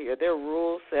we get here? There are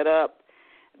rules set up,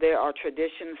 there are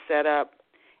traditions set up,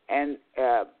 and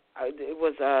it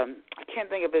was, I can't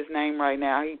think of his name right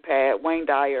now, he passed, Wayne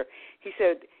Dyer. He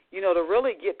said, to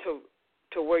really get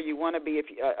to where you want to be, if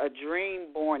a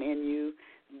dream born in you,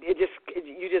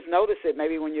 you just notice it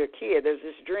maybe when you're a kid. There's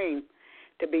this dream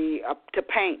to be, to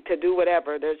paint, to do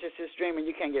whatever. There's just this dream, and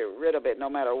you can't get rid of it no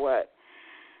matter what.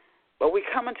 But we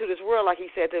come into this world, like he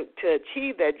said, to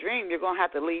achieve that dream, you're going to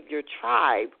have to leave your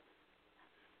tribe.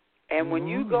 And when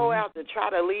you go out to try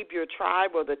to leave your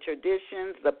tribe or the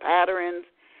traditions, the patterns,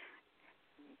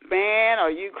 man,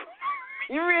 are you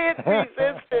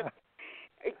resistant?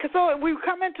 So we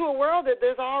come into a world that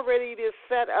there's already this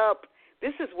set up.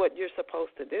 This is what you're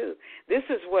supposed to do. This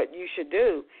is what you should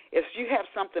do. If you have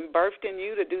something birthed in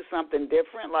you to do something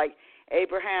different, like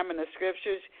Abraham in the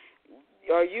scriptures,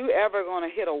 are you ever going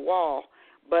to hit a wall?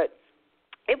 But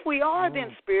if we are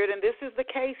then spirit, and this is the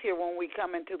case here when we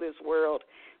come into this world,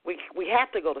 we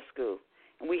have to go to school.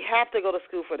 And we have to go to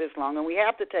school for this long, and we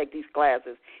have to take these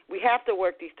classes. We have to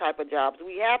work these type of jobs.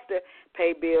 We have to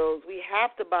pay bills. We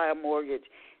have to buy a mortgage.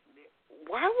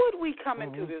 Why would we come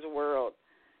into this world?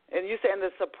 And you're saying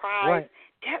the surprise,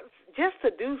 just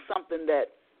to do something that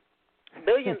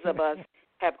billions of us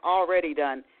have already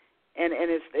done, and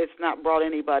it's not brought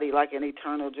anybody like an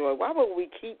eternal joy. Why would we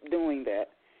keep doing that?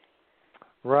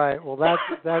 Right. Well, that's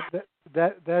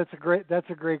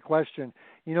a great question.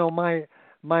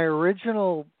 My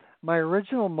original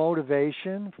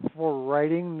motivation for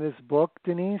writing this book,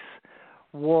 Denise,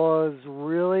 was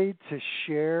really to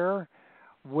share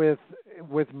with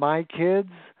my kids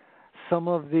some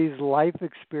of these life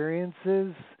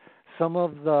experiences, some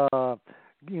of the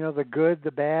good,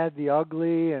 the bad, the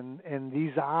ugly, and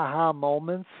these aha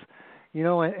moments.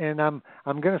 And I'm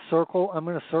going to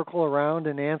circle around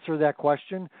and answer that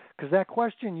question, because that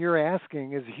question you're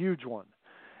asking is a huge one.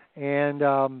 And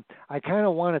I kind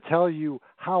of want to tell you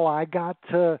how I got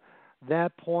to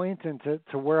that point and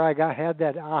to where I had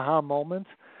that aha moment.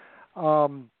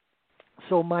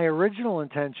 So my original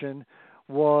intention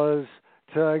was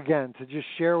to just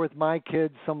share with my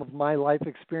kids some of my life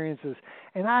experiences.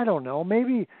 And I don't know,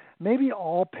 maybe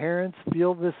all parents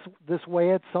feel this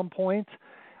way at some point.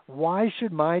 Why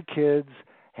should my kids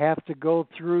have to go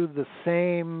through the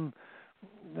same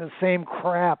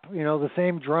crap, the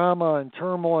same drama and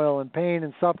turmoil and pain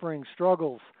and suffering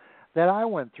struggles that I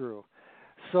went through?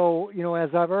 So, as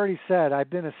I've already said, I've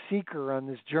been a seeker on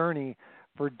this journey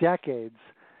for decades.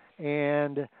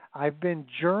 and I've been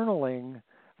journaling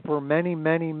for many,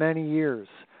 many, many years.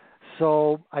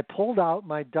 So I pulled out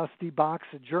my dusty box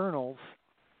of journals,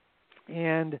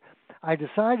 and I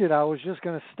decided I was just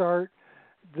going to start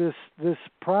this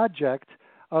project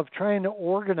of trying to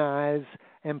organize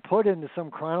and put into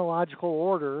some chronological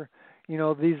order,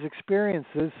 these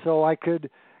experiences so I could,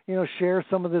 share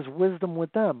some of this wisdom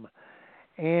with them.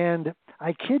 And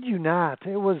I kid you not,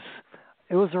 it was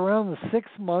around the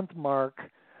 6-month mark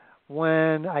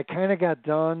when I kind of got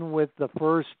done with the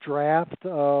first draft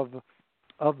of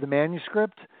the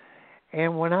manuscript.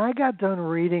 And when I got done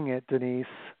reading it, Denise,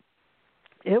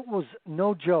 it was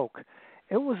no joke.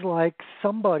 It was like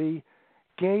somebody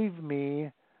gave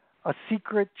me a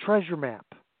secret treasure map.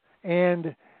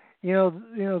 And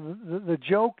the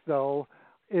joke though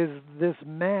is this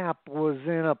map was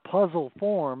in a puzzle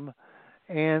form,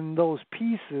 and those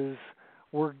pieces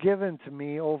were given to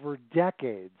me over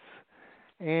decades.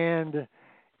 And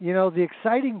the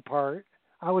exciting part,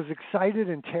 I was excited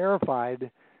and terrified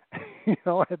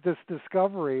at this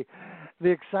discovery. The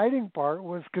exciting part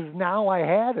was because now I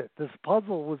had it. This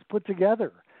puzzle was put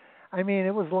together. I mean,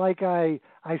 it was like I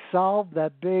solved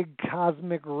that big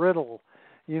cosmic riddle,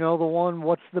 the one,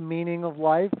 what's the meaning of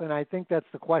life? And I think that's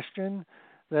the question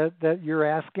that you're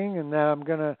asking, and that I'm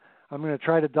gonna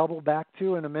try to double back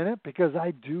to in a minute, because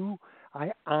I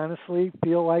honestly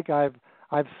feel like I've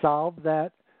solved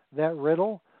that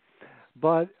riddle.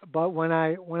 But when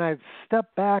I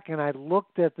stepped back and I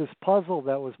looked at this puzzle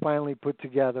that was finally put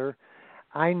together,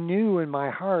 I knew in my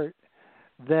heart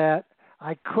that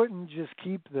I couldn't just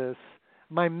keep this.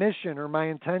 My mission or my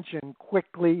intention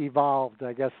quickly evolved,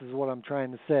 I guess is what I'm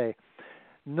trying to say.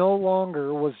 No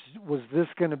longer was this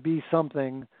going to be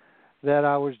something that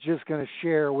I was just going to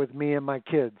share with me and my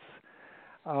kids.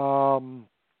 The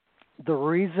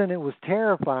reason it was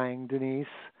terrifying, Denise,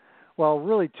 well,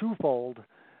 really twofold.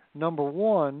 Number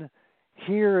one,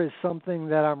 here is something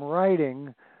that I'm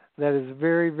writing that is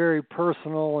very, very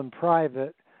personal and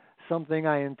private, something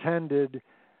I intended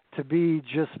to be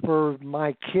just for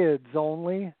my kids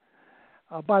only.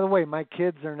 By the way, my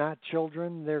kids are not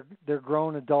children. They're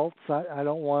grown adults. I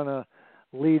don't want to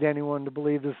lead anyone to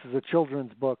believe this is a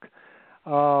children's book.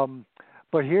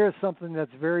 But here's something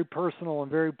that's very personal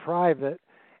and very private,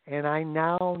 and I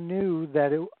now knew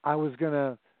that it was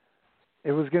going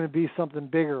to be something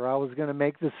bigger. I was going to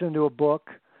make this into a book,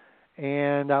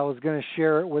 and I was going to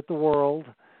share it with the world.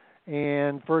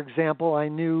 And, for example, I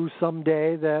knew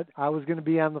someday that I was going to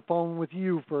be on the phone with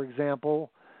you, for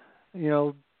example,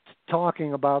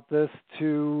 talking about this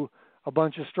to a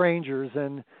bunch of strangers.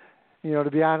 And,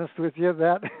 to be honest with you,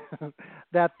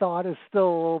 that thought is still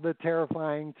a little bit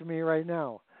terrifying to me right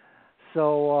now.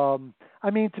 So,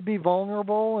 to be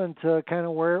vulnerable and to kind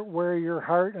of wear your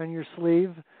heart on your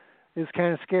sleeve is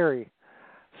kind of scary.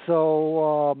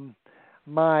 So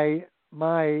my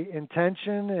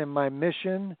intention and my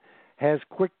mission has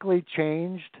quickly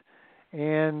changed,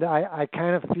 and I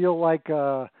kind of feel like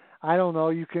I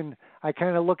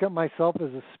kind of look at myself as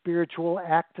a spiritual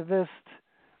activist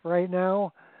right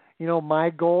now. My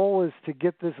goal is to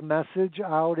get this message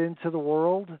out into the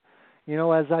world.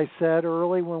 As I said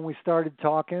early when we started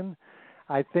talking,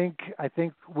 I think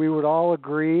we would all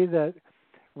agree that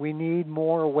we need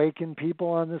more awakened people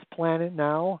on this planet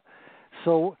now.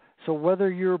 So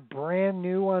whether you're brand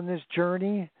new on this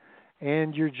journey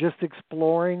and you're just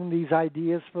exploring these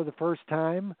ideas for the first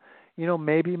time,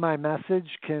 maybe my message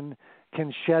can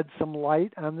shed some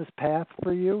light on this path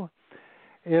for you.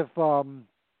 If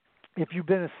you've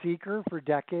been a seeker for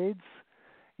decades,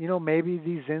 maybe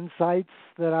these insights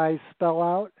that I spell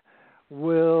out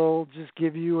will just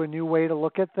give you a new way to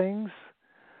look at things.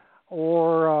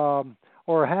 Or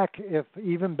heck, if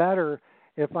even better,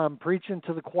 if I'm preaching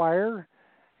to the choir,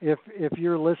 if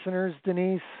your listeners,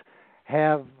 Denise,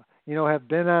 have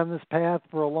been on this path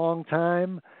for a long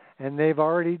time, and they've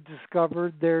already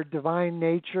discovered their divine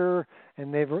nature,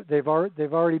 and they've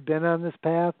already been on this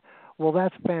path, well,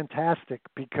 that's fantastic,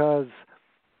 because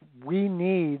we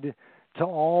need to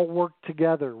all work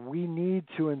together. We need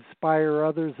to inspire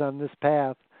others on this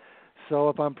path. So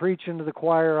if I'm preaching to the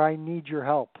choir, I need your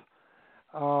help.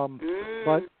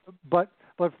 But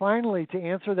finally, to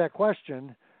answer that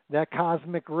question, that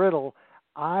cosmic riddle,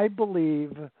 I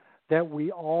believe that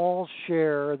we all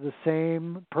share the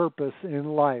same purpose in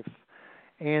life.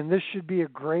 And this should be a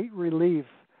great relief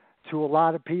to a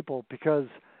lot of people, because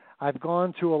I've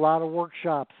gone to a lot of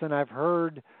workshops and I've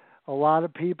heard a lot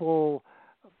of people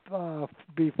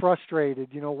be frustrated.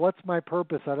 What's my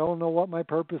purpose? I don't know what my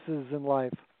purpose is in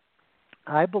life.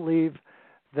 I believe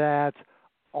that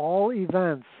all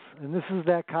events, and this is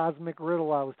that cosmic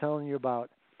riddle I was telling you about,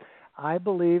 I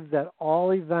believe that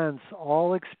all events,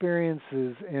 all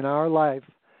experiences in our life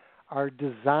are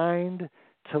designed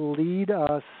to lead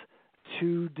us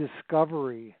to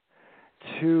discovery,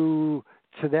 to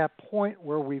that point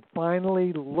where we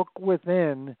finally look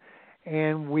within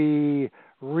and we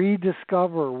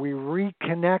rediscover, we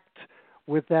reconnect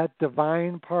with that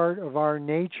divine part of our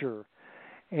nature.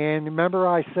 And remember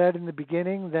I said in the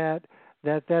beginning that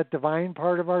divine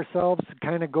part of ourselves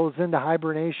kind of goes into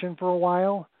hibernation for a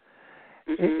while?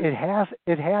 Mm-hmm.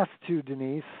 It has to,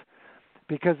 Denise,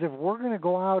 because if we're going to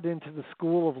go out into the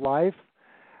school of life,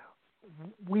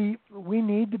 we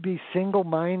need to be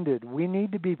single-minded. We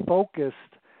need to be focused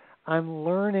on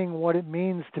learning what it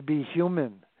means to be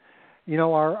human. You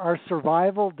know, our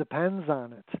survival depends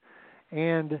on it.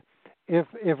 And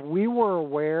if we were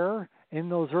aware in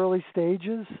those early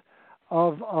stages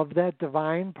of that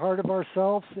divine part of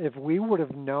ourselves, if we would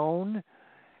have known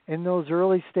in those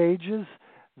early stages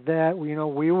that, you know,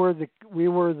 we were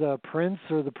the prince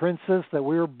or the princess, that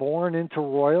we were born into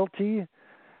royalty,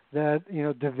 that, you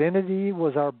know, divinity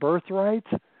was our birthright,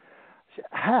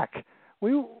 heck,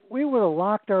 we would have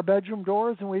locked our bedroom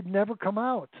doors and we'd never come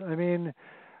out. I mean,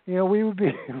 you know, we would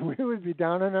be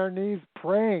down on our knees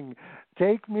praying,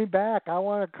 take me back, I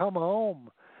want to come home.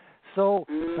 So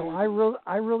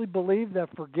I really believe that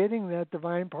forgetting that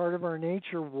divine part of our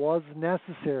nature was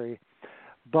necessary,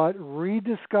 but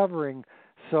rediscovering.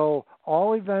 So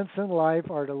all events in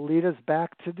life are to lead us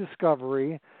back to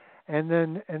discovery, and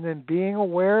then being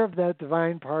aware of that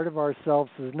divine part of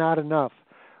ourselves is not enough.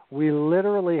 We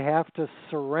literally have to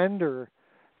surrender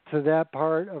to that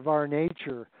part of our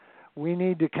nature. We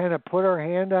need to kind of put our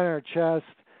hand on our chest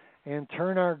and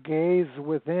turn our gaze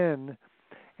within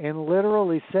and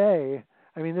literally say,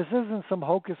 I mean, this isn't some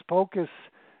hocus pocus,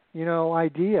 you know,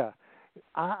 idea.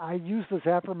 I use this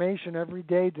affirmation every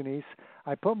day, Denise.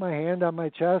 I put my hand on my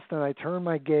chest and I turn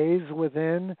my gaze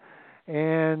within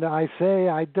and I say,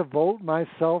 I devote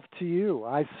myself to you.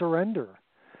 I surrender.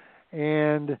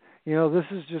 And, you know, this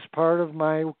is just part of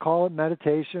my, call it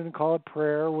meditation, call it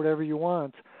prayer, whatever you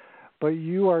want. But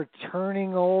you are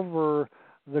turning over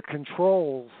the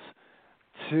controls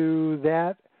to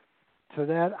that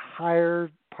higher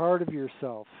part of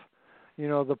yourself. You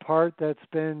know, the part that's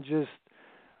been just,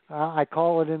 I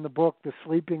call it in the book, the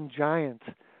sleeping giant,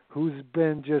 who's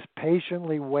been just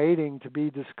patiently waiting to be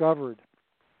discovered.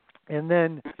 And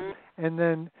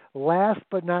then last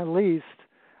but not least,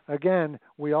 again,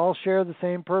 we all share the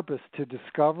same purpose, to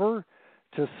discover,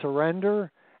 to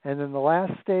surrender, and then the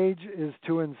last stage is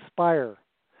to inspire.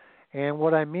 And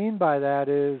what I mean by that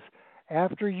is,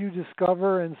 after you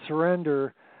discover and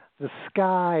surrender, the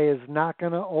sky is not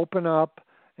going to open up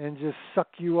and just suck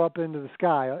you up into the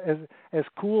sky. As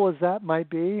cool as that might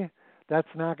be, that's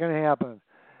not going to happen.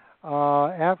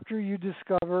 After you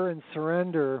discover and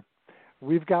surrender,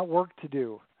 we've got work to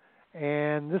do.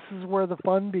 And this is where the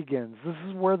fun begins. This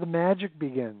is where the magic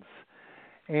begins.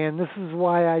 And this is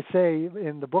why I say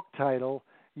in the book title,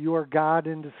 You Are God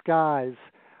in Disguise.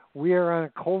 We are on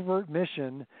a covert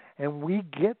mission, and we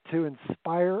get to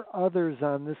inspire others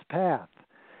on this path.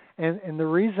 And the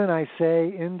reason I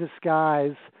say in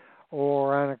disguise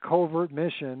or on a covert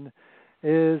mission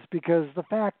is because the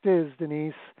fact is,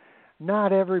 Denise,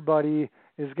 not everybody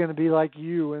is going to be like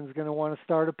you and is going to want to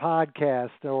start a podcast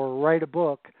or write a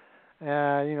book, you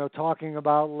know, talking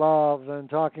about love and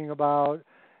talking about,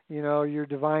 you know, your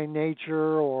divine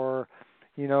nature, or,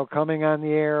 you know, coming on the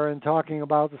air and talking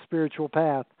about the spiritual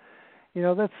path. You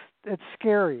know, it's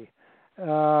scary. You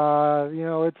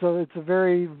know, it's a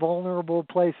very vulnerable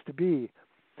place to be.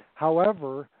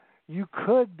 However, you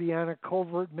could be on a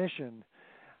covert mission.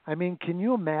 I mean, can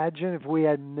you imagine if we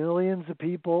had millions of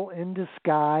people in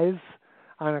disguise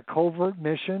on a covert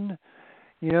mission?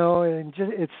 You know, and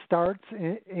it starts,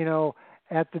 you know,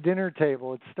 at the dinner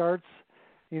table. It starts,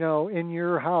 you know, in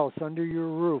your house, under your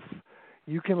roof.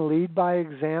 You can lead by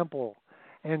example.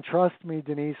 And trust me,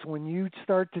 Denise, when you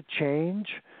start to change,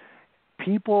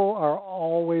 people are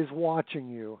always watching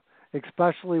you,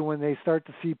 especially when they start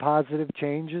to see positive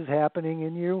changes happening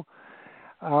in you.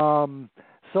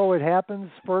 So it happens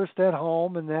first at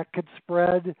home, and that could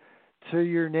spread to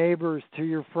your neighbors, to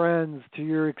your friends, to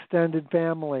your extended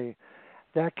family.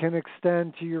 That can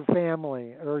extend to your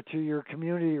family, or to your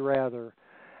community rather,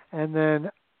 and then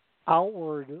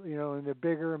outward, you know, into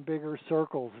bigger and bigger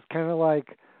circles. It's kind of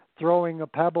like throwing a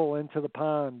pebble into the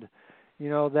pond, you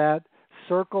know, that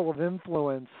circle of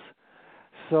influence.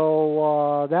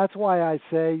 So that's why I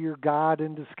say you're God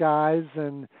in disguise,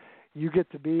 and you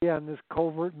get to be on this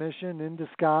covert mission in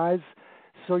disguise.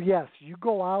 So yes, you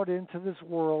go out into this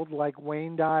world like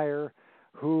Wayne Dyer,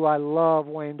 who I love,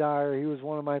 Wayne Dyer. He was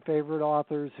one of my favorite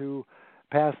authors who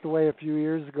passed away a few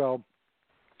years ago.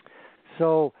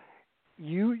 So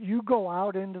you go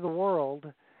out into the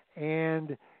world,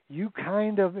 and it's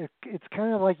kind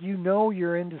of like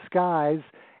you're in disguise,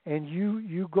 and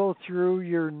you go through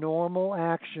your normal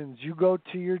actions. You go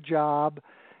to your job.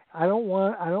 I don't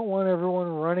want everyone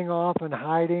running off and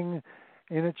hiding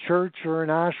in a church or an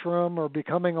ashram or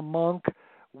becoming a monk.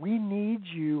 We need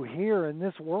you here in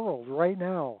this world right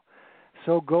now.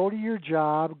 So go to your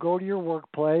job, go to your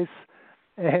workplace,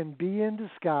 and be in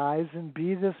disguise and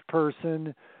be this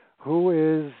person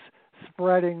who is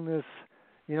spreading this,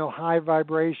 high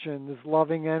vibration, this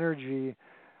loving energy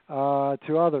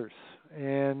to others.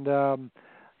 And,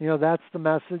 that's the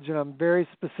message. And I'm very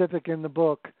specific in the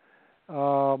book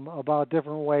about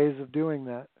different ways of doing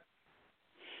that.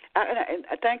 And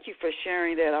thank you for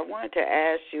sharing that. I wanted to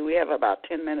ask you, we have about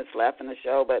 10 minutes left in the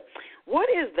show, but what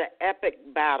is the epic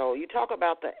battle? You talk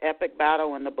about the epic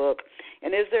battle in the book,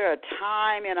 and is there a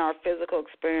time in our physical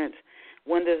experience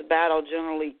when this battle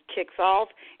generally kicks off,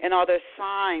 and are there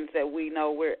signs that we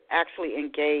know we're actually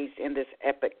engaged in this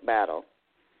epic battle?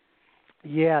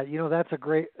 Yeah, that's a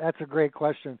great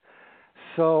question.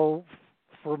 So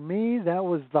for me, that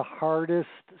was the hardest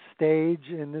stage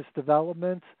in this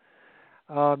development.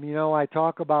 I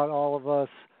talk about all of us,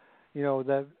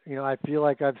 that, I feel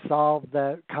like I've solved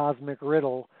that cosmic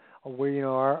riddle where,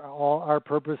 our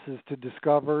purpose is to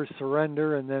discover,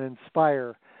 surrender, and then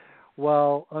inspire.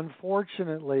 Well,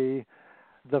 unfortunately,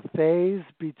 the phase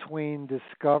between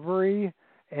discovery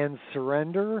and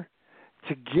surrender,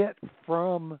 to get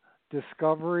from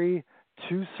discovery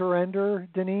to surrender,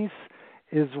 Denise,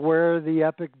 is where the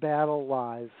epic battle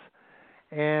lies.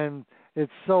 And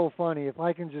it's so funny. If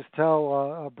I can just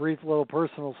tell a brief little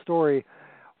personal story,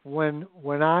 when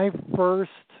I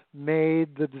first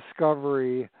made the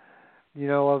discovery,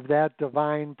 of that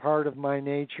divine part of my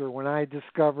nature, when I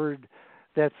discovered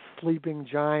that sleeping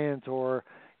giant, or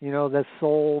that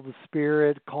soul, the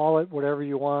spirit, call it whatever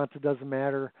you want, it doesn't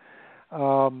matter.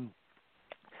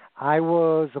 I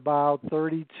was about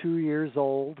 32 years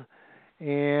old,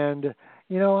 and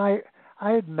I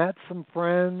had met some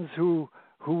friends who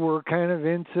were kind of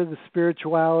into the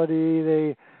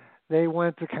spirituality. They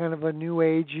went to kind of a new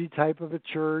agey type of a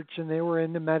church, and they were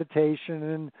into meditation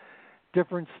and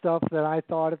different stuff that I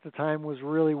thought at the time was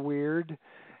really weird.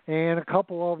 And a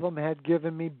couple of them had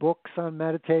given me books on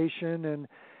meditation. And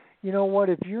you know what?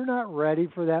 If you're not ready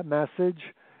for that message,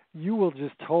 you will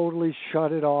just totally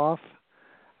shut it off,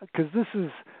 because this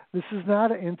is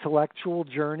not an intellectual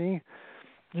journey.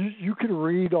 You could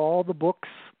read all the books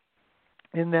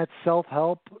in that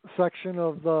self-help section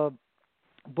of the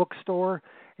bookstore,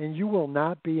 and you will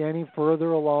not be any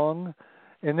further along,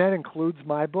 and that includes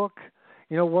my book.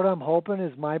 What I'm hoping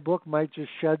is my book might just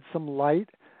shed some light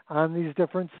on these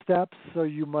different steps, so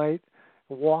you might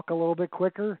walk a little bit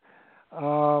quicker.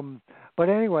 But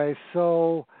anyway,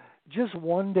 so just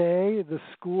one day, the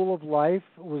school of life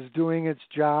was doing its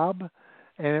job,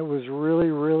 and it was really,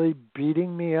 really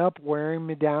beating me up, wearing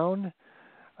me down.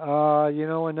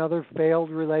 Another failed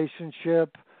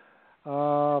relationship.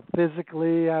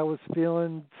 Physically, I was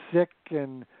feeling sick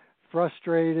and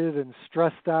frustrated and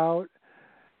stressed out.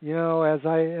 As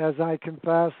I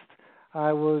confessed,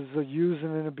 I was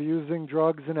using and abusing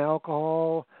drugs and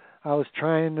alcohol. I was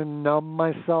trying to numb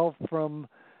myself from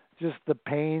just the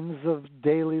pains of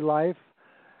daily life.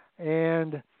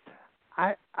 And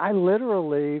I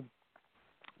literally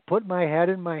put my head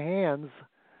in my hands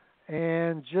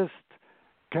and just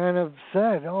kind of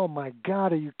said, oh my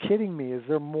God, are you kidding me? Is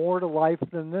there more to life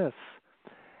than this?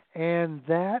 And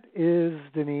that is,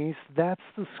 Denise, that's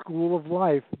the school of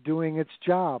life doing its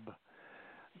job.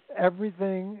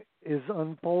 Everything is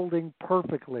unfolding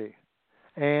perfectly.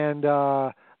 And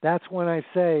that's when I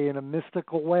say, in a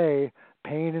mystical way,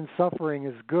 pain and suffering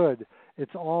is good.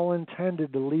 It's all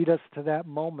intended to lead us to that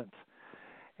moment.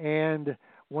 And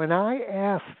when I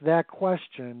asked that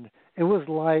question, it was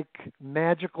like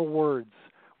magical words.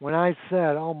 When I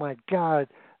said, oh my God,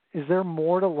 is there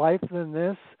more to life than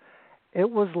this? It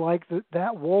was like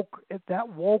that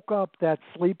woke up that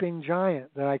sleeping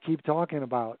giant that I keep talking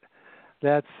about,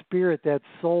 that spirit, that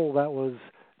soul that was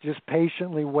just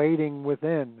patiently waiting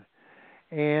within.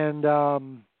 And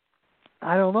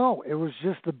I don't know, it was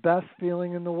just the best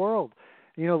feeling in the world.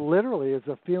 Literally, it's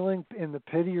a feeling in the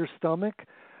pit of your stomach.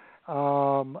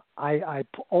 I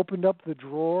opened up the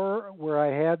drawer where I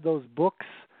had those books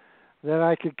that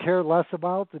I could care less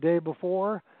about the day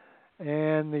before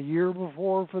and the year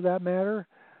before, for that matter.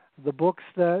 The books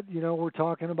that, were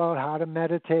talking about how to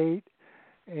meditate.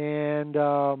 And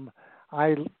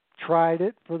I tried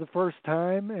it for the first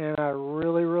time, and I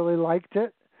really, really liked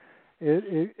it.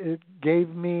 It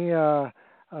gave me a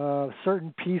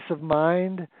certain peace of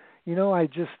mind. I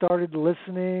just started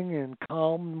listening and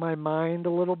calmed my mind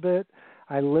a little bit.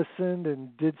 I listened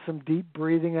and did some deep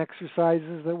breathing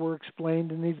exercises that were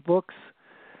explained in these books.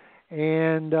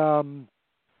 And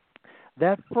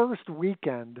that first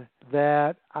weekend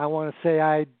that I want to say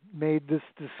I made this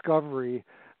discovery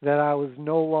that I was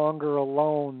no longer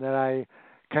alone, that I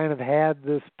kind of had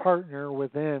this partner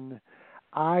within,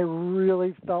 I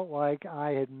really felt like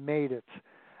I had made it.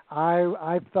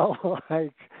 I felt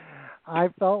like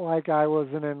I was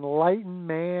an enlightened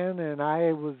man and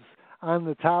I was on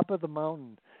the top of the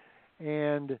mountain.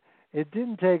 And it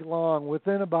didn't take long.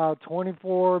 Within about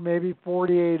 24, maybe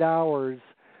 48 hours,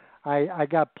 I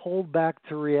got pulled back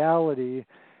to reality,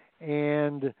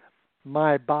 and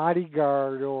my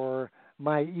bodyguard or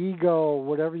my ego,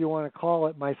 whatever you want to call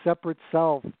it, my separate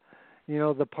self,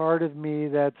 the part of me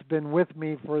that's been with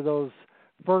me for those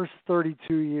first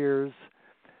 32 years,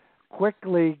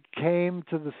 quickly came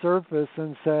to the surface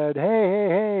and said,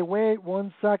 hey, wait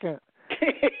 1 second.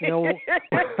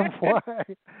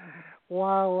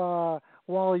 While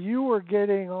you were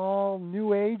getting all new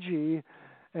agey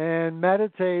and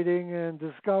meditating and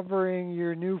discovering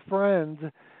your new friends,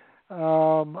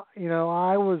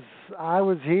 I was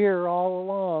here all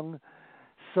along.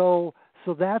 So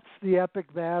that's the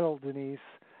epic battle, Denise.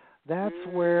 That's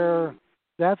where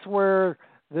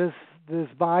this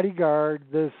bodyguard,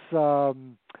 this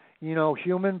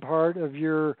human part of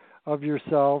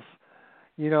yourself,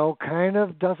 kind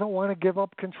of doesn't want to give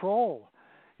up control.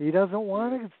 He doesn't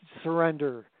want to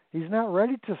surrender. He's not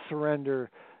ready to surrender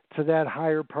to that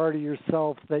higher part of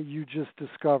yourself that you just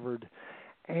discovered.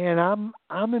 And I'm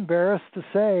embarrassed to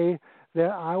say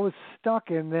that I was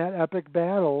stuck in that epic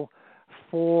battle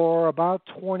for about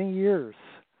 20 years.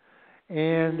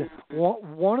 And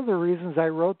one of the reasons I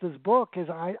wrote this book is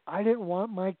I didn't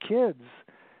want my kids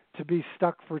to be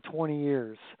stuck for 20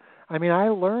 years. I mean, I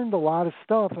learned a lot of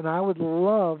stuff, and I would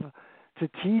love to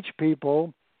teach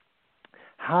people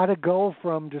how to go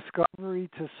from discovery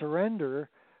to surrender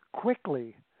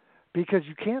quickly, because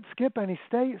you can't skip any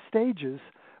stages.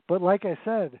 But like I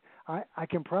said, I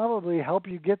can probably help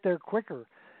you get there quicker.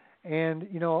 And,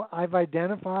 I've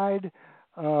identified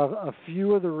a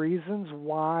few of the reasons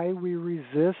why we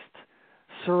resist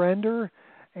surrender.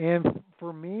 And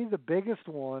for me, the biggest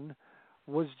one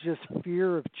was just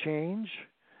fear of change.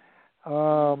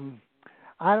 I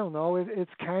don't know,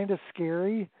 it's kind of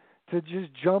scary to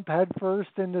just jump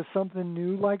headfirst into something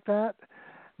new like that.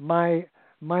 My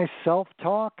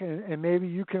self-talk, and maybe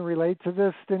you can relate to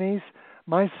this, Denise,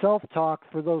 my self-talk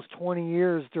for those 20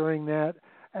 years during that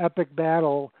epic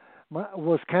battle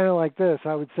was kind of like this.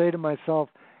 I would say to myself,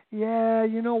 yeah,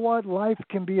 you know what, life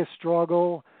can be a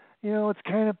struggle, it's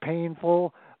kind of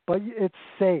painful, but it's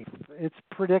safe, it's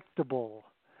predictable.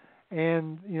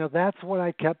 And, that's what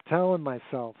I kept telling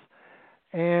myself.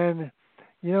 And,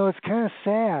 it's kind of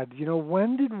sad.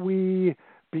 When did we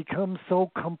become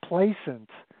so complacent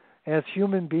as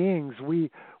human beings? We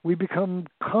become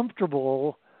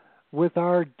comfortable with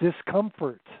our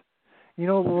discomfort.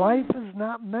 Life is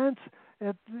not meant,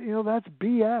 that's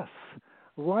BS.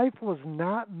 Life was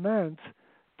not meant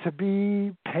to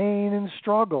be pain and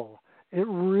struggle. It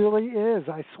really is.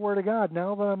 I swear to God,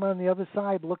 now that I'm on the other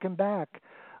side looking back,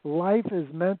 life is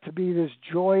meant to be this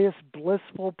joyous,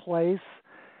 blissful place,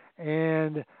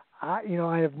 and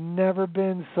I have never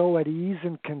been so at ease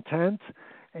and content,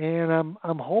 and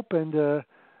I'm hoping to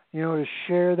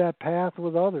share that path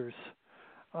with others.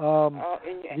 No,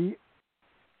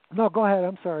 go ahead.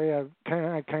 I'm sorry. I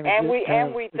we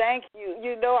thank you.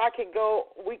 I could go.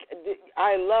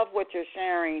 I love what you're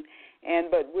sharing,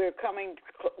 but we're coming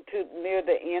to near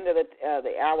the end of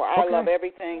the hour. I love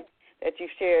everything that you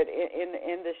shared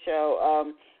in the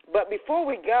show. But before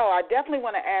we go, I definitely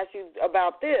want to ask you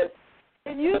about this.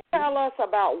 Can you tell us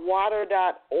about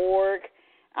water.org?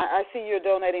 I see you're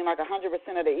donating like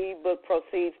 100% of the ebook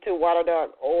proceeds to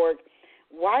water.org.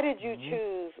 Why did you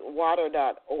choose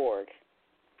water.org?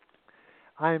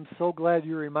 I am so glad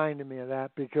you reminded me of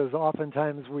that, because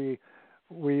oftentimes we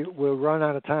will run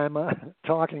out of time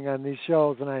talking on these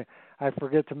shows, and I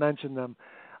forget to mention them.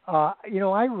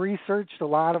 I researched a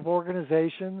lot of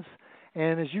organizations,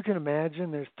 and as you can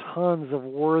imagine, there's tons of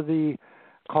worthy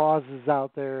causes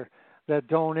out there that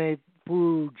donate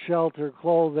food, shelter,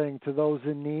 clothing to those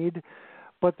in need.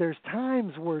 But there's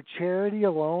times where charity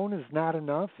alone is not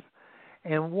enough,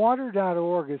 and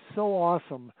water.org is so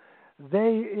awesome.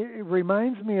 It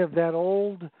reminds me of that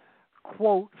old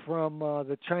quote from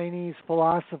the Chinese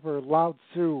philosopher Lao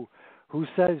Tzu, who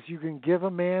says you can give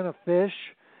a man a fish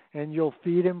and you'll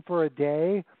feed him for a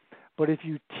day, but if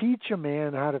you teach a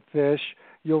man how to fish,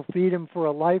 you'll feed him for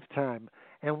a lifetime.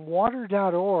 And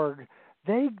water.org,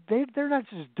 they're not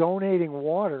just donating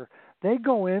water. They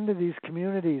go into these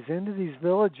communities, into these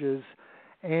villages,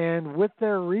 and with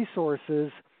their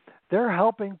resources, they're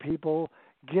helping people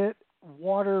get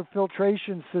water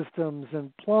filtration systems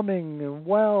and plumbing and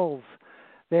wells.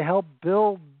 They help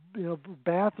build,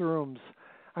 bathrooms.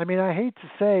 I mean, I hate to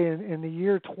say in the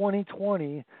year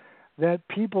 2020 that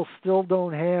people still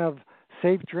don't have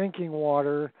safe drinking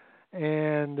water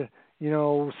and,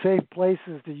 safe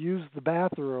places to use the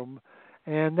bathroom.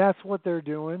 And that's what they're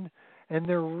doing. And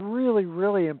they're really,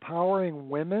 really empowering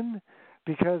women,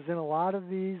 because in a lot of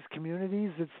these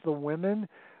communities, it's the women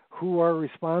who are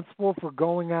responsible for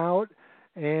going out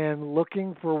and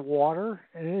looking for water.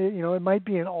 And it might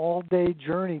be an all-day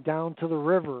journey down to the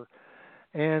river,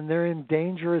 and they're in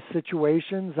dangerous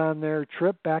situations on their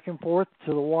trip back and forth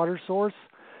to the water source.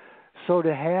 So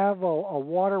to have a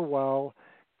water well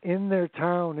in their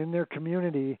town, in their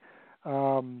community,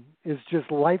 is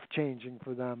just life-changing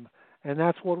for them. And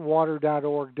that's what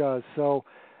water.org does. So,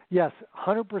 yes,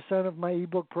 100% of my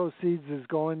ebook proceeds is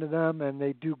going to them, and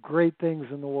they do great things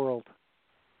in the world.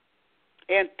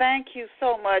 And thank you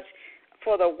so much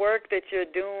for the work that you're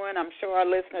doing. I'm sure our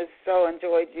listeners so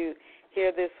enjoyed you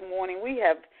here this morning. We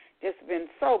have just been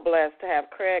so blessed to have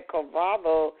Craig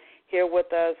Kolvavo here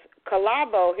with us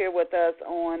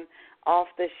on Off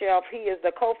the Shelf. He is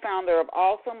the co-founder of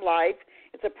AwesOM Life.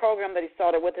 It's a program that he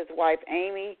started with his wife,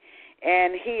 Amy,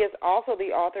 and he is also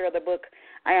the author of the book,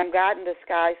 I Am God in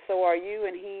Disguise, So Are You,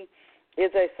 and he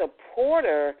is a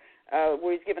supporter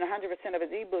where he's given 100% of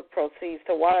his ebook proceeds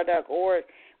to water.org,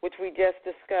 which we just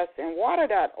discussed. And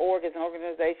water.org is an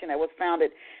organization that was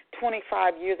founded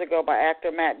 25 years ago by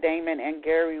actor Matt Damon and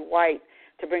Gary White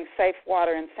to bring safe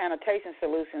water and sanitation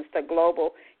solutions to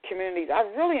global communities. I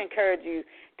really encourage you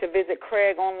to visit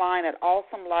Craig online at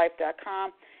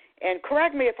AwesOMLife.com. And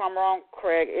correct me if I'm wrong,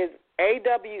 Craig, is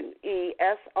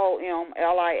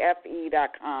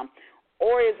AwesOMLife.com,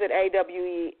 or is it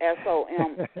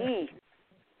AWESOME?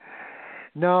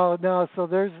 No. So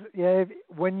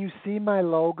when you see my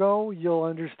logo, you'll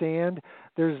understand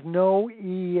there's no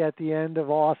E at the end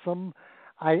of awesome.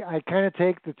 I kind of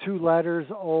take the two letters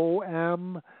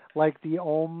OM, like the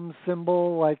Om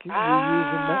symbol, like you're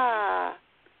using that.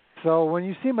 So when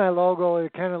you see my logo,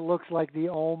 it kind of looks like the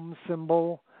Om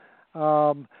symbol.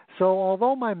 So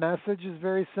although my message is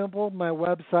very simple, my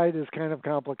website is kind of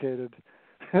complicated.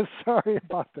 Sorry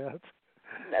about that.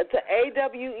 To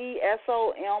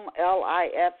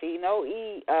AWESOMLIFE, no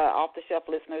E off the shelf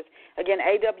listeners. Again,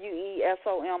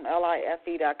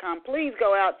 AWESOMLIFE.com. Please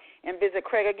go out and visit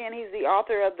Craig. Again, he's the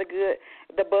author of the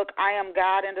book, I Am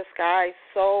God in Disguise,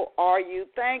 So Are You.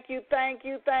 Thank you,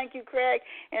 Craig.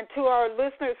 And to our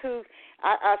listeners who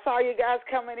I saw you guys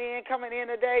coming in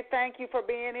today. Thank you for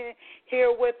being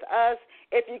here with us.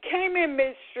 If you came in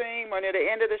midstream or near the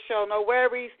end of the show, no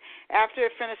worries. After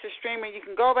it finishes streaming, you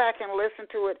can go back and listen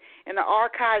to it in the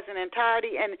archives in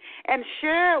entirety and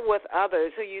share it with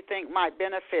others who you think might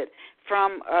benefit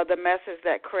from the message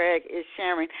that Craig is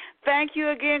sharing. Thank you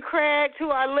again, Craig.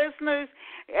 To our listeners,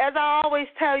 as I always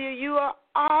tell you, you are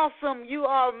awesome. You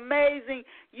are amazing.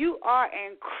 You are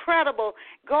incredible.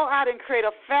 Go out and create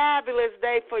a fabulous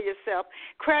day for yourself.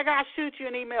 Craig, I'll shoot you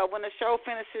an email when the show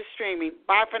finishes streaming.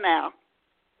 Bye for now.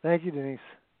 Thank you, Denise.